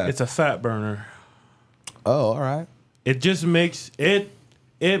 sponsorship. yeah. It's a fat burner. Oh, all right. It just makes it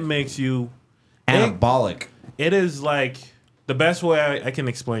makes you Anabolic. It is like the best way I can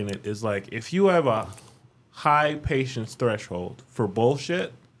explain it is like if you have a high patience threshold for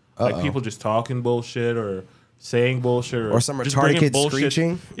bullshit, like people just talking bullshit or saying bullshit Or some just retarded bringing kid bullshit-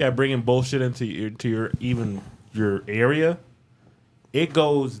 screeching. Yeah, bringing bullshit into your area, it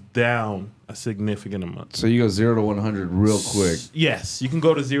goes down a significant amount. So you go 0 to 100 real quick. Yes, you can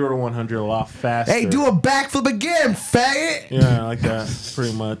go to 0 to 100 a lot faster. Hey, do a backflip again, faggot. Yeah, like that,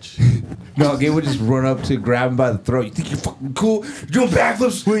 pretty much. No, Gabe would just run up to grab him by the throat. You think you're fucking cool? You're doing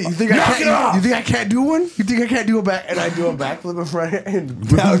backflips? Wait, you think Knock it off! You think I can't do one? You think I can't do a back? And I do a backflip in front of and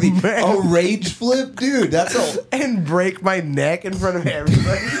That would be a rage flip, dude. That's a. and break my neck in front of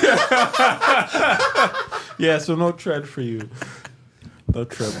everybody. Yeah, so no tread for you. No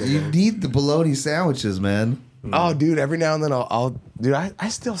tread. You need the bologna sandwiches, man. Oh, dude, every now and then I'll dude, I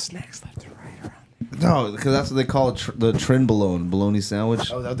steal snacks left and right around. No, because that's what they call it, the bologna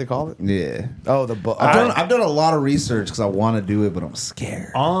sandwich. Oh, is that what they call it? Yeah. Oh, I've done a lot of research because I want to do it, but I'm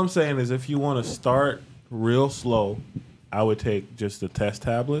scared. All I'm saying is if you want to start real slow, I would take just the test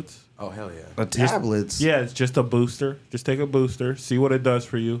tablets. Oh, hell yeah. The tablets. Yeah, it's just a booster. Just take a booster, see what it does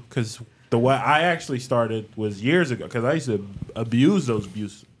for you. Because the way I actually started was years ago. Because I used to abuse those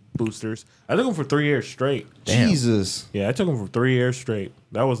boosters. I took them for 3 years straight. Jesus. Yeah, I took them for 3 years straight.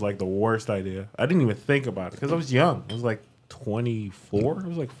 That was like the worst idea. I didn't even think about it because I was young. I was like 24. I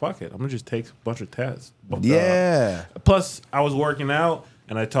was like, fuck it. I'm going to just take a bunch of tests. But, Yeah. plus, I was working out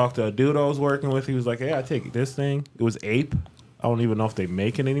and I talked to a dude I was working with. He was like, hey, I take this thing. It was Ape. I don't even know if they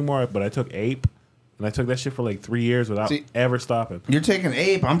make it anymore, but I took Ape. And I took that shit for like 3 years without ever stopping. You're taking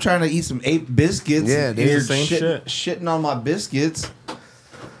Ape. I'm trying to eat some Ape biscuits. Yeah, and dude. you're It's the same shit. shitting on my biscuits.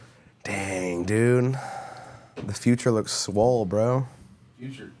 Dang, dude. The future looks swole, bro.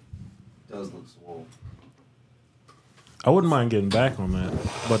 Future does look swole. I wouldn't mind getting back on that,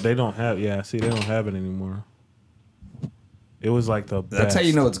 but they don't have. Yeah, see, they don't have it anymore. It was like the best. That's how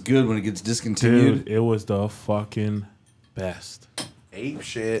you know it's good when it gets discontinued. Dude, it was the fucking best. Ape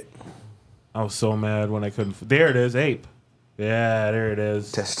shit. I was so mad when I couldn't. There it is, Ape. Yeah, there it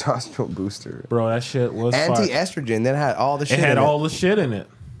is. Testosterone booster. Bro, that shit was Anti-estrogen. That had all the shit It had in all the shit in it.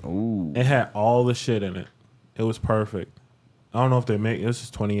 Ooh. It had all the shit in it. It was perfect. I don't know if they make this is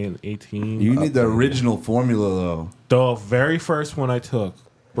 2018. You need the original formula though. The very first one I took,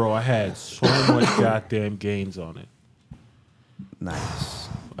 bro, I had so much goddamn gains on it. Nice.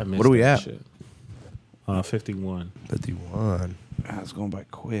 I missed What are we that at? Shit. 51. 51. That's going by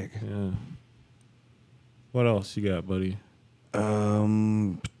quick. Yeah. What else you got, buddy?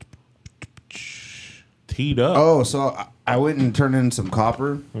 Teed up. Oh, so I went and turned in some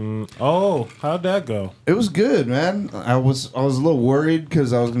copper. Oh, how'd that go? It was good, man. I was a little worried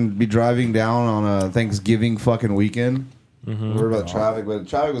because I was going to be driving down on a Thanksgiving fucking weekend. Worried about traffic, but the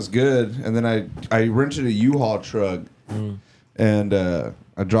traffic was good. And then I rented a U-Haul truck, and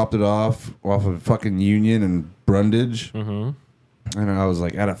I dropped it off of fucking Union and Brundage. And I was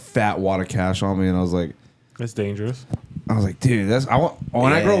like, I had a fat wad of cash on me, and I was like, That's dangerous. I was like, dude,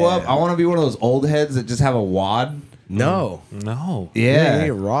 when I grow up, I want to be one of those old heads that just have a wad. No. No. Yeah.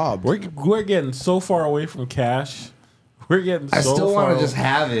 You're robbed. We're getting so far away from cash. We're getting so I still far want to just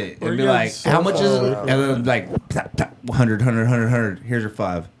have it We're and be getting like, so how much is far it? away from And then like, tap, tap, 100. Here's your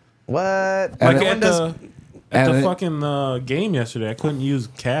 5. What? Like No at one does- the fucking game yesterday, I couldn't use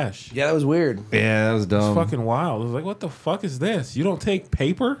cash. Yeah, that was weird. Yeah, that was dumb. It's fucking wild. I was like, what the fuck is this? You don't take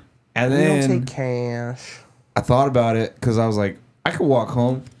paper? And We then don't take cash. I thought about it because I was like, I could walk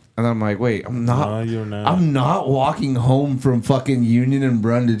home. And then I'm like, wait, I'm not. No, you're not. I'm not walking home from fucking Union and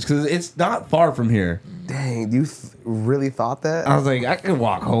Brundage because it's not far from here. Dang, you really thought that? I was like, I could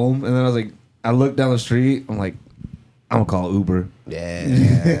walk home. And then I was like, I looked down the street. I'm like, I'm going to call Uber.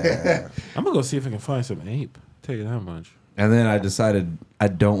 Yeah. I'm gonna go see if I can find some ape. Tell you that much. And then I decided I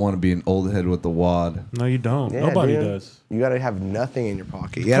don't want to be an old head with the wad. No, you don't. Yeah, Nobody dude. does. You gotta have nothing in your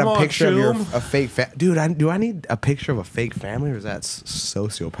pocket. You got Come a on, picture of Choom. a fake dude. Do I need a picture of a fake family, or is that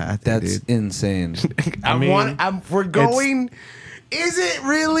sociopathic? That's dude? insane. We're going. Is it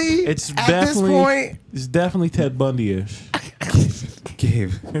really? It's at definitely this point. It's definitely Ted Bundy-ish.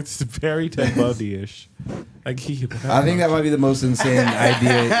 Gabe. It's very Ted Bundy-ish. I keep. I think that might be the most insane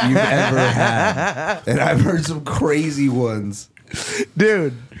idea you've ever had. And I've heard some crazy ones.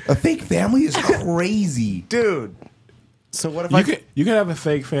 Dude. A fake family is crazy. Dude. So what if you could have a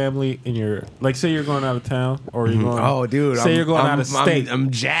fake family in your, like, say you're going out of town or you're going. Oh, dude. Say you're going out of state.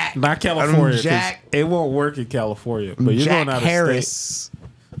 I'm Jack. Not California. I'm 'cause Jack. It won't work in California. But you're Jack going out Harris. of state.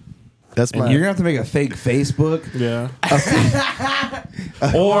 That's And my. you're going to have to make a fake Facebook. Yeah.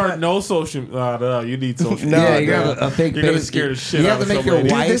 Or no social. No, you need social. No, yeah, you no. got a fake You're gonna face- scare the shit You out have to of make some your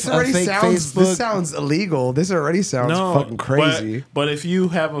lady. wife This already a fake sounds. Facebook. This sounds illegal. This already sounds fucking crazy. But if you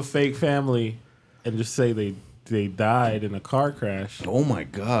have a fake family and just say they they died in a car crash. Oh my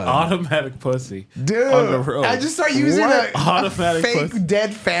god. Automatic pussy. Dude, on the road. I just start using What? a Automatic fake pussy.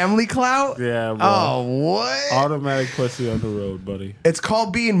 dead family clout. Yeah, bro. Oh, what? Automatic pussy on the road, buddy. It's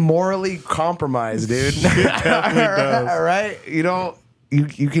called being morally compromised, dude. definitely does. All right, you don't. You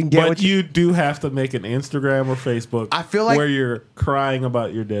can get But what you do have to make an Instagram or Facebook. I feel like- where you're crying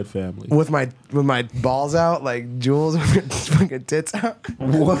about your dead family. with my balls out, like Jules fucking tits out.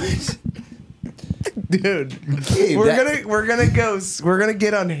 What? Dude, Gabe, we're gonna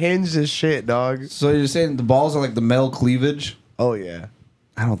get unhinged as shit, dog. So you're saying the balls are like the male cleavage? Oh yeah.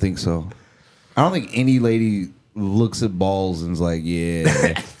 I don't think so. I don't think any lady looks at balls and is like,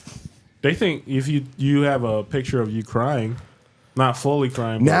 yeah. They think if you have a picture of you crying, not fully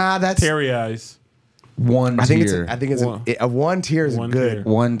crying, Nah, but that's- teary eyes. One I think tear. it's a one tear is One good. tear.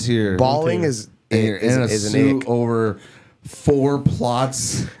 One tear. Balling tear. is And you're in a is an suit ick. over 4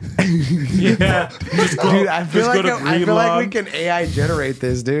 plots. Yeah, just go, Dude, I feel just like go to I feel like we Greenlawn. can AI generate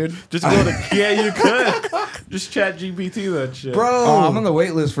this, dude. Just go to yeah, you could just chat GPT that shit, Bro, Oh, I'm on the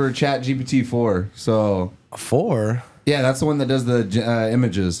wait list for Chat GPT 4. So 4. yeah, that's the one that does the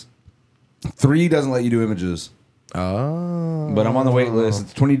images. 3 doesn't let you do images, Oh, but I'm on the wait list.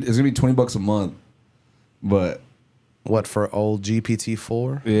 It's gonna be $20 a month. But what for old GPT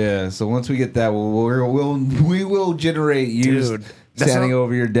 4? yeah, so once we get that, we will generate you Dude, that's standing what-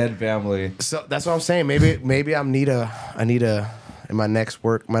 over your dead family. So that's what I'm saying. Maybe I need a in my next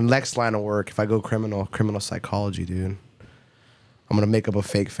line of work. If I go criminal psychology, dude, I'm gonna make up a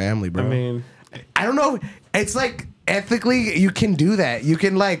fake family, bro. I mean, I don't know. It's like ethically, you can do that. You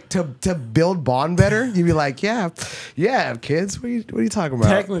can like to build bond better. You'd be like, yeah, kids. What are you talking about?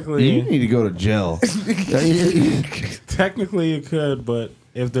 technically, You need to go to jail. technically you could, but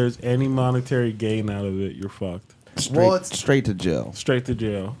if there's any monetary gain out of it, you're fucked. Well, it's Straight to jail. Straight to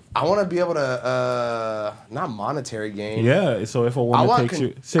jail. I want to be able to not monetary gain. Yeah. So if a I woman want takes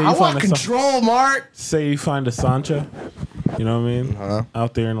you, say I you want find a control, Mark. say you find a Sancha, you know what I mean? Uh-huh.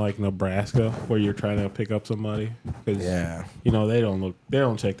 Out there in like Nebraska, where you're trying to pick up somebody, because Yeah. you know they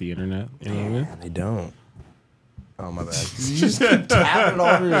don't check the internet. You know what I mean? They don't. Oh my bad. You just keep tapping it all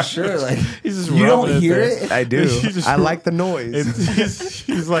over your shirt. Like, He's just you don't rubbing hear there. it? I do. You just- I like the noise.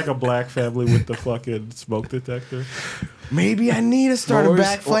 He's like a black family with the fucking smoke detector. Maybe I need to start a What was-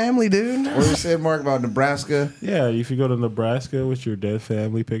 back family, dude. What were you saying, Mark, about Nebraska? Yeah, if you go to Nebraska with your dead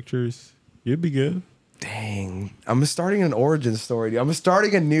family pictures, you'd be good. Dang. I'm starting an origin story, dude. I'm gonna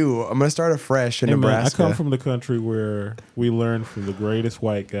start afresh in Hey, man, I Nebraska. come from the country where we learned from the greatest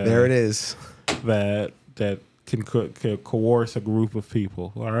white guy There it is. that can coerce a group of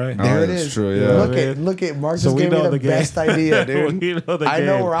people. All right. Oh, There it that's is. true, yeah. Look at Mark So just we gave me know the the game. best idea, dude. We know the I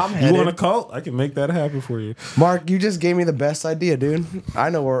know game. where I'm You headed. want a cult? I can make that happen for you. Mark, you just gave me the best idea, dude. I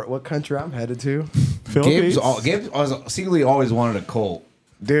know what country I'm headed to. Philippines. Gabe's secretly always wanted a cult.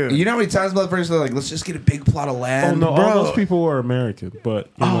 Dude. You know how many times motherfuckers are like, let's just get a big plot of Oh land? no, Bro. all those people were American, but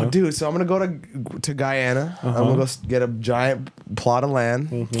you Oh, know. dude, so I'm gonna go to Guyana. I'm gonna go get a giant plot of land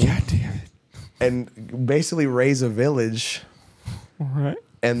God damn it. and basically raise a village, All right.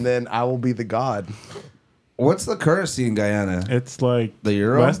 and then I will be the god. What's the currency in Guyana? It's like The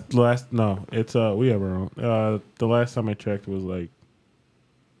euro? no, it's we have our own. The last time I checked was like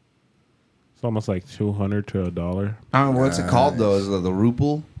it's almost like 200 to $1. What's it called, though? Is it the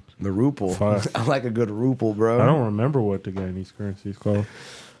ruple? The ruple. Fuck. I like a good ruple, bro. I don't remember what the Guyanese currency is called.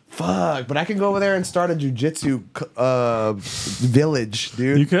 Fuck, but I can go over there and start a jujitsu village,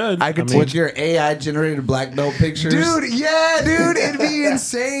 dude. You could. I could I mean- With your AI generated black belt pictures? Dude, yeah, dude, it'd be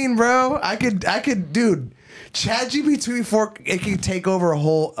insane, bro. I could, dude. ChatGPT before it can take over a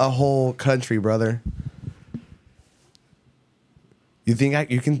whole country, brother. You think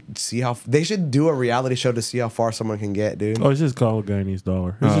you can see how they should do a reality show to see how far someone can get, dude? Oh, it's just called Guyanese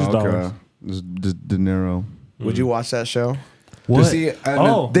dollar. It's just dollars. Just De Niro. Would you watch that show? To see,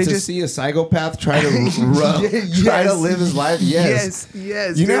 They just- see a psychopath try to try to live his life. Yes.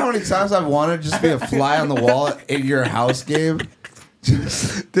 yes. You know dude. how many times I've wanted to just be a fly on the wall in your house, Gabe?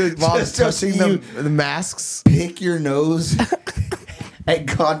 Dude, while just to touching see the masks. Pick your nose and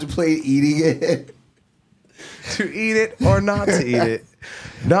contemplate eating it. To eat it or not to eat it.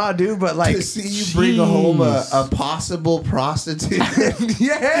 Nah, dude, but like To see you bring home a possible prostitute.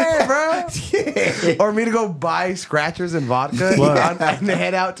 yeah, bro. Or me to go buy scratchers and vodka and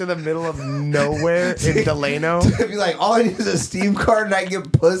head out to the middle of nowhere in Delano. To be like, all I need is a Steam card and I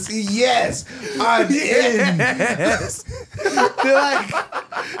get pussy. Yes, I'm in. Yes. They're like,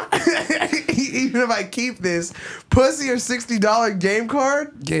 even if I keep this, pussy or $60 game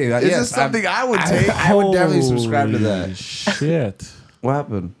card, Yeah, is this something I would take? I would definitely subscribe to that. Shit. What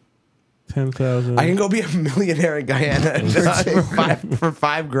happened? 10,000. I can go be a millionaire in Guyana for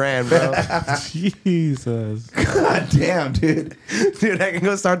 $5,000, bro. Jesus. God damn, dude. Dude, I can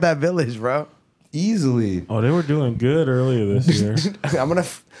go start that village, bro. Easily. Oh, they were doing good earlier this year. I'm gonna.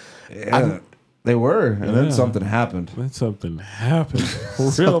 Yeah, they were, and then something happened. Then something happened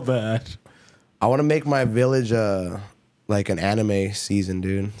real bad. I want to make my village like an anime season,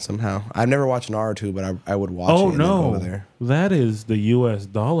 dude. Somehow, I've never watched Naruto, but I would watch it. Oh and then go over no, there. that is the U.S.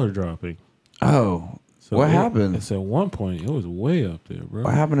 dollar dropping. Oh, So what happened? It's at one point it was way up there, bro.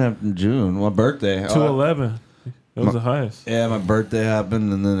 What happened in June? My birthday. 211. That was the highest. Yeah, my birthday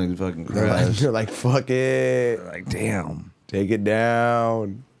happened, and then it fucking crashed. They're like, fuck it, Like, damn. take it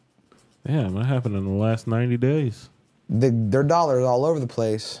down. Damn, that happened in the last 90 days. Their dollars all over the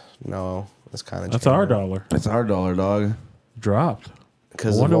place. No, that's kind of That's our dollar. That's our dollar, dog. Dropped.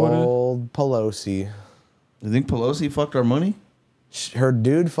 because I of wonder what it- old Pelosi. You think Pelosi fucked our money? Her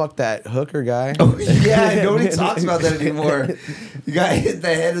dude fucked that hooker guy. Oh, yeah, nobody talks about that anymore. You got hit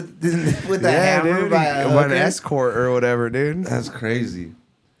the head with the hammer by a an hooker? escort or whatever, dude. That's crazy.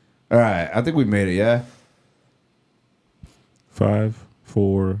 All right, I think we made it, yeah? 5,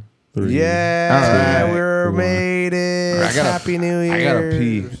 4, 3. Yeah, All right. we're made it. I gotta- Happy New Year. I gotta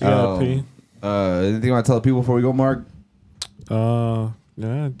pee. You gotta pee? Anything you want to tell the people before we go, Mark?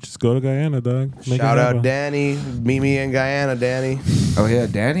 Yeah, just go to Guyana, dog. Make it Shout out happen. Danny. Meet me in Guyana, Danny. Oh, yeah,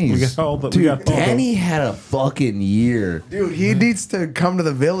 Danny's. We got all the. we Dude, got all the- Danny had a fucking year. Dude, he needs to come to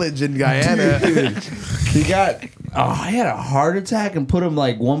the village in Guyana. He got, he had a heart attack and put him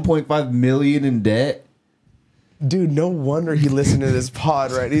like 1.5 million in debt. Dude, no wonder he listened to this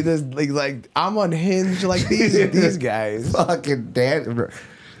pod, right? He just like I'm unhinged like these guys. Fucking Danny.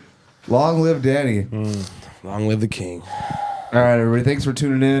 Long live Danny. Long live the king. All right, everybody. Thanks for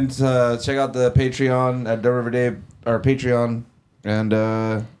tuning in. Check out the Patreon at Dumb River Dave, or Patreon, and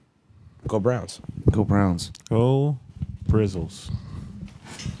Go Browns. go Browns. Go Brizzles.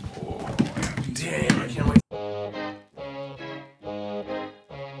 Damn, I can't wait.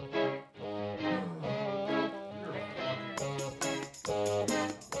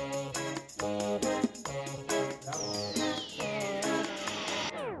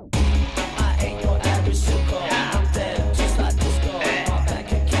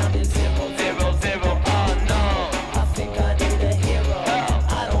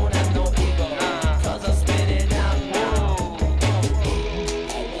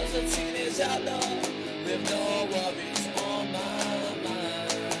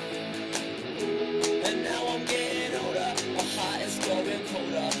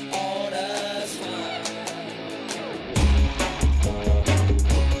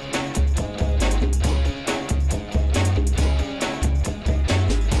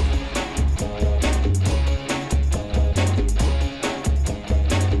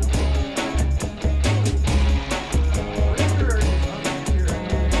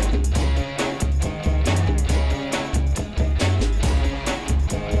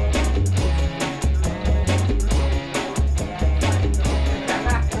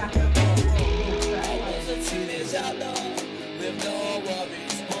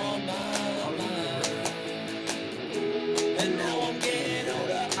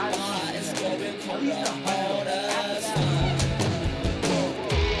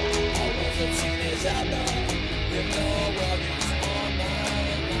 With no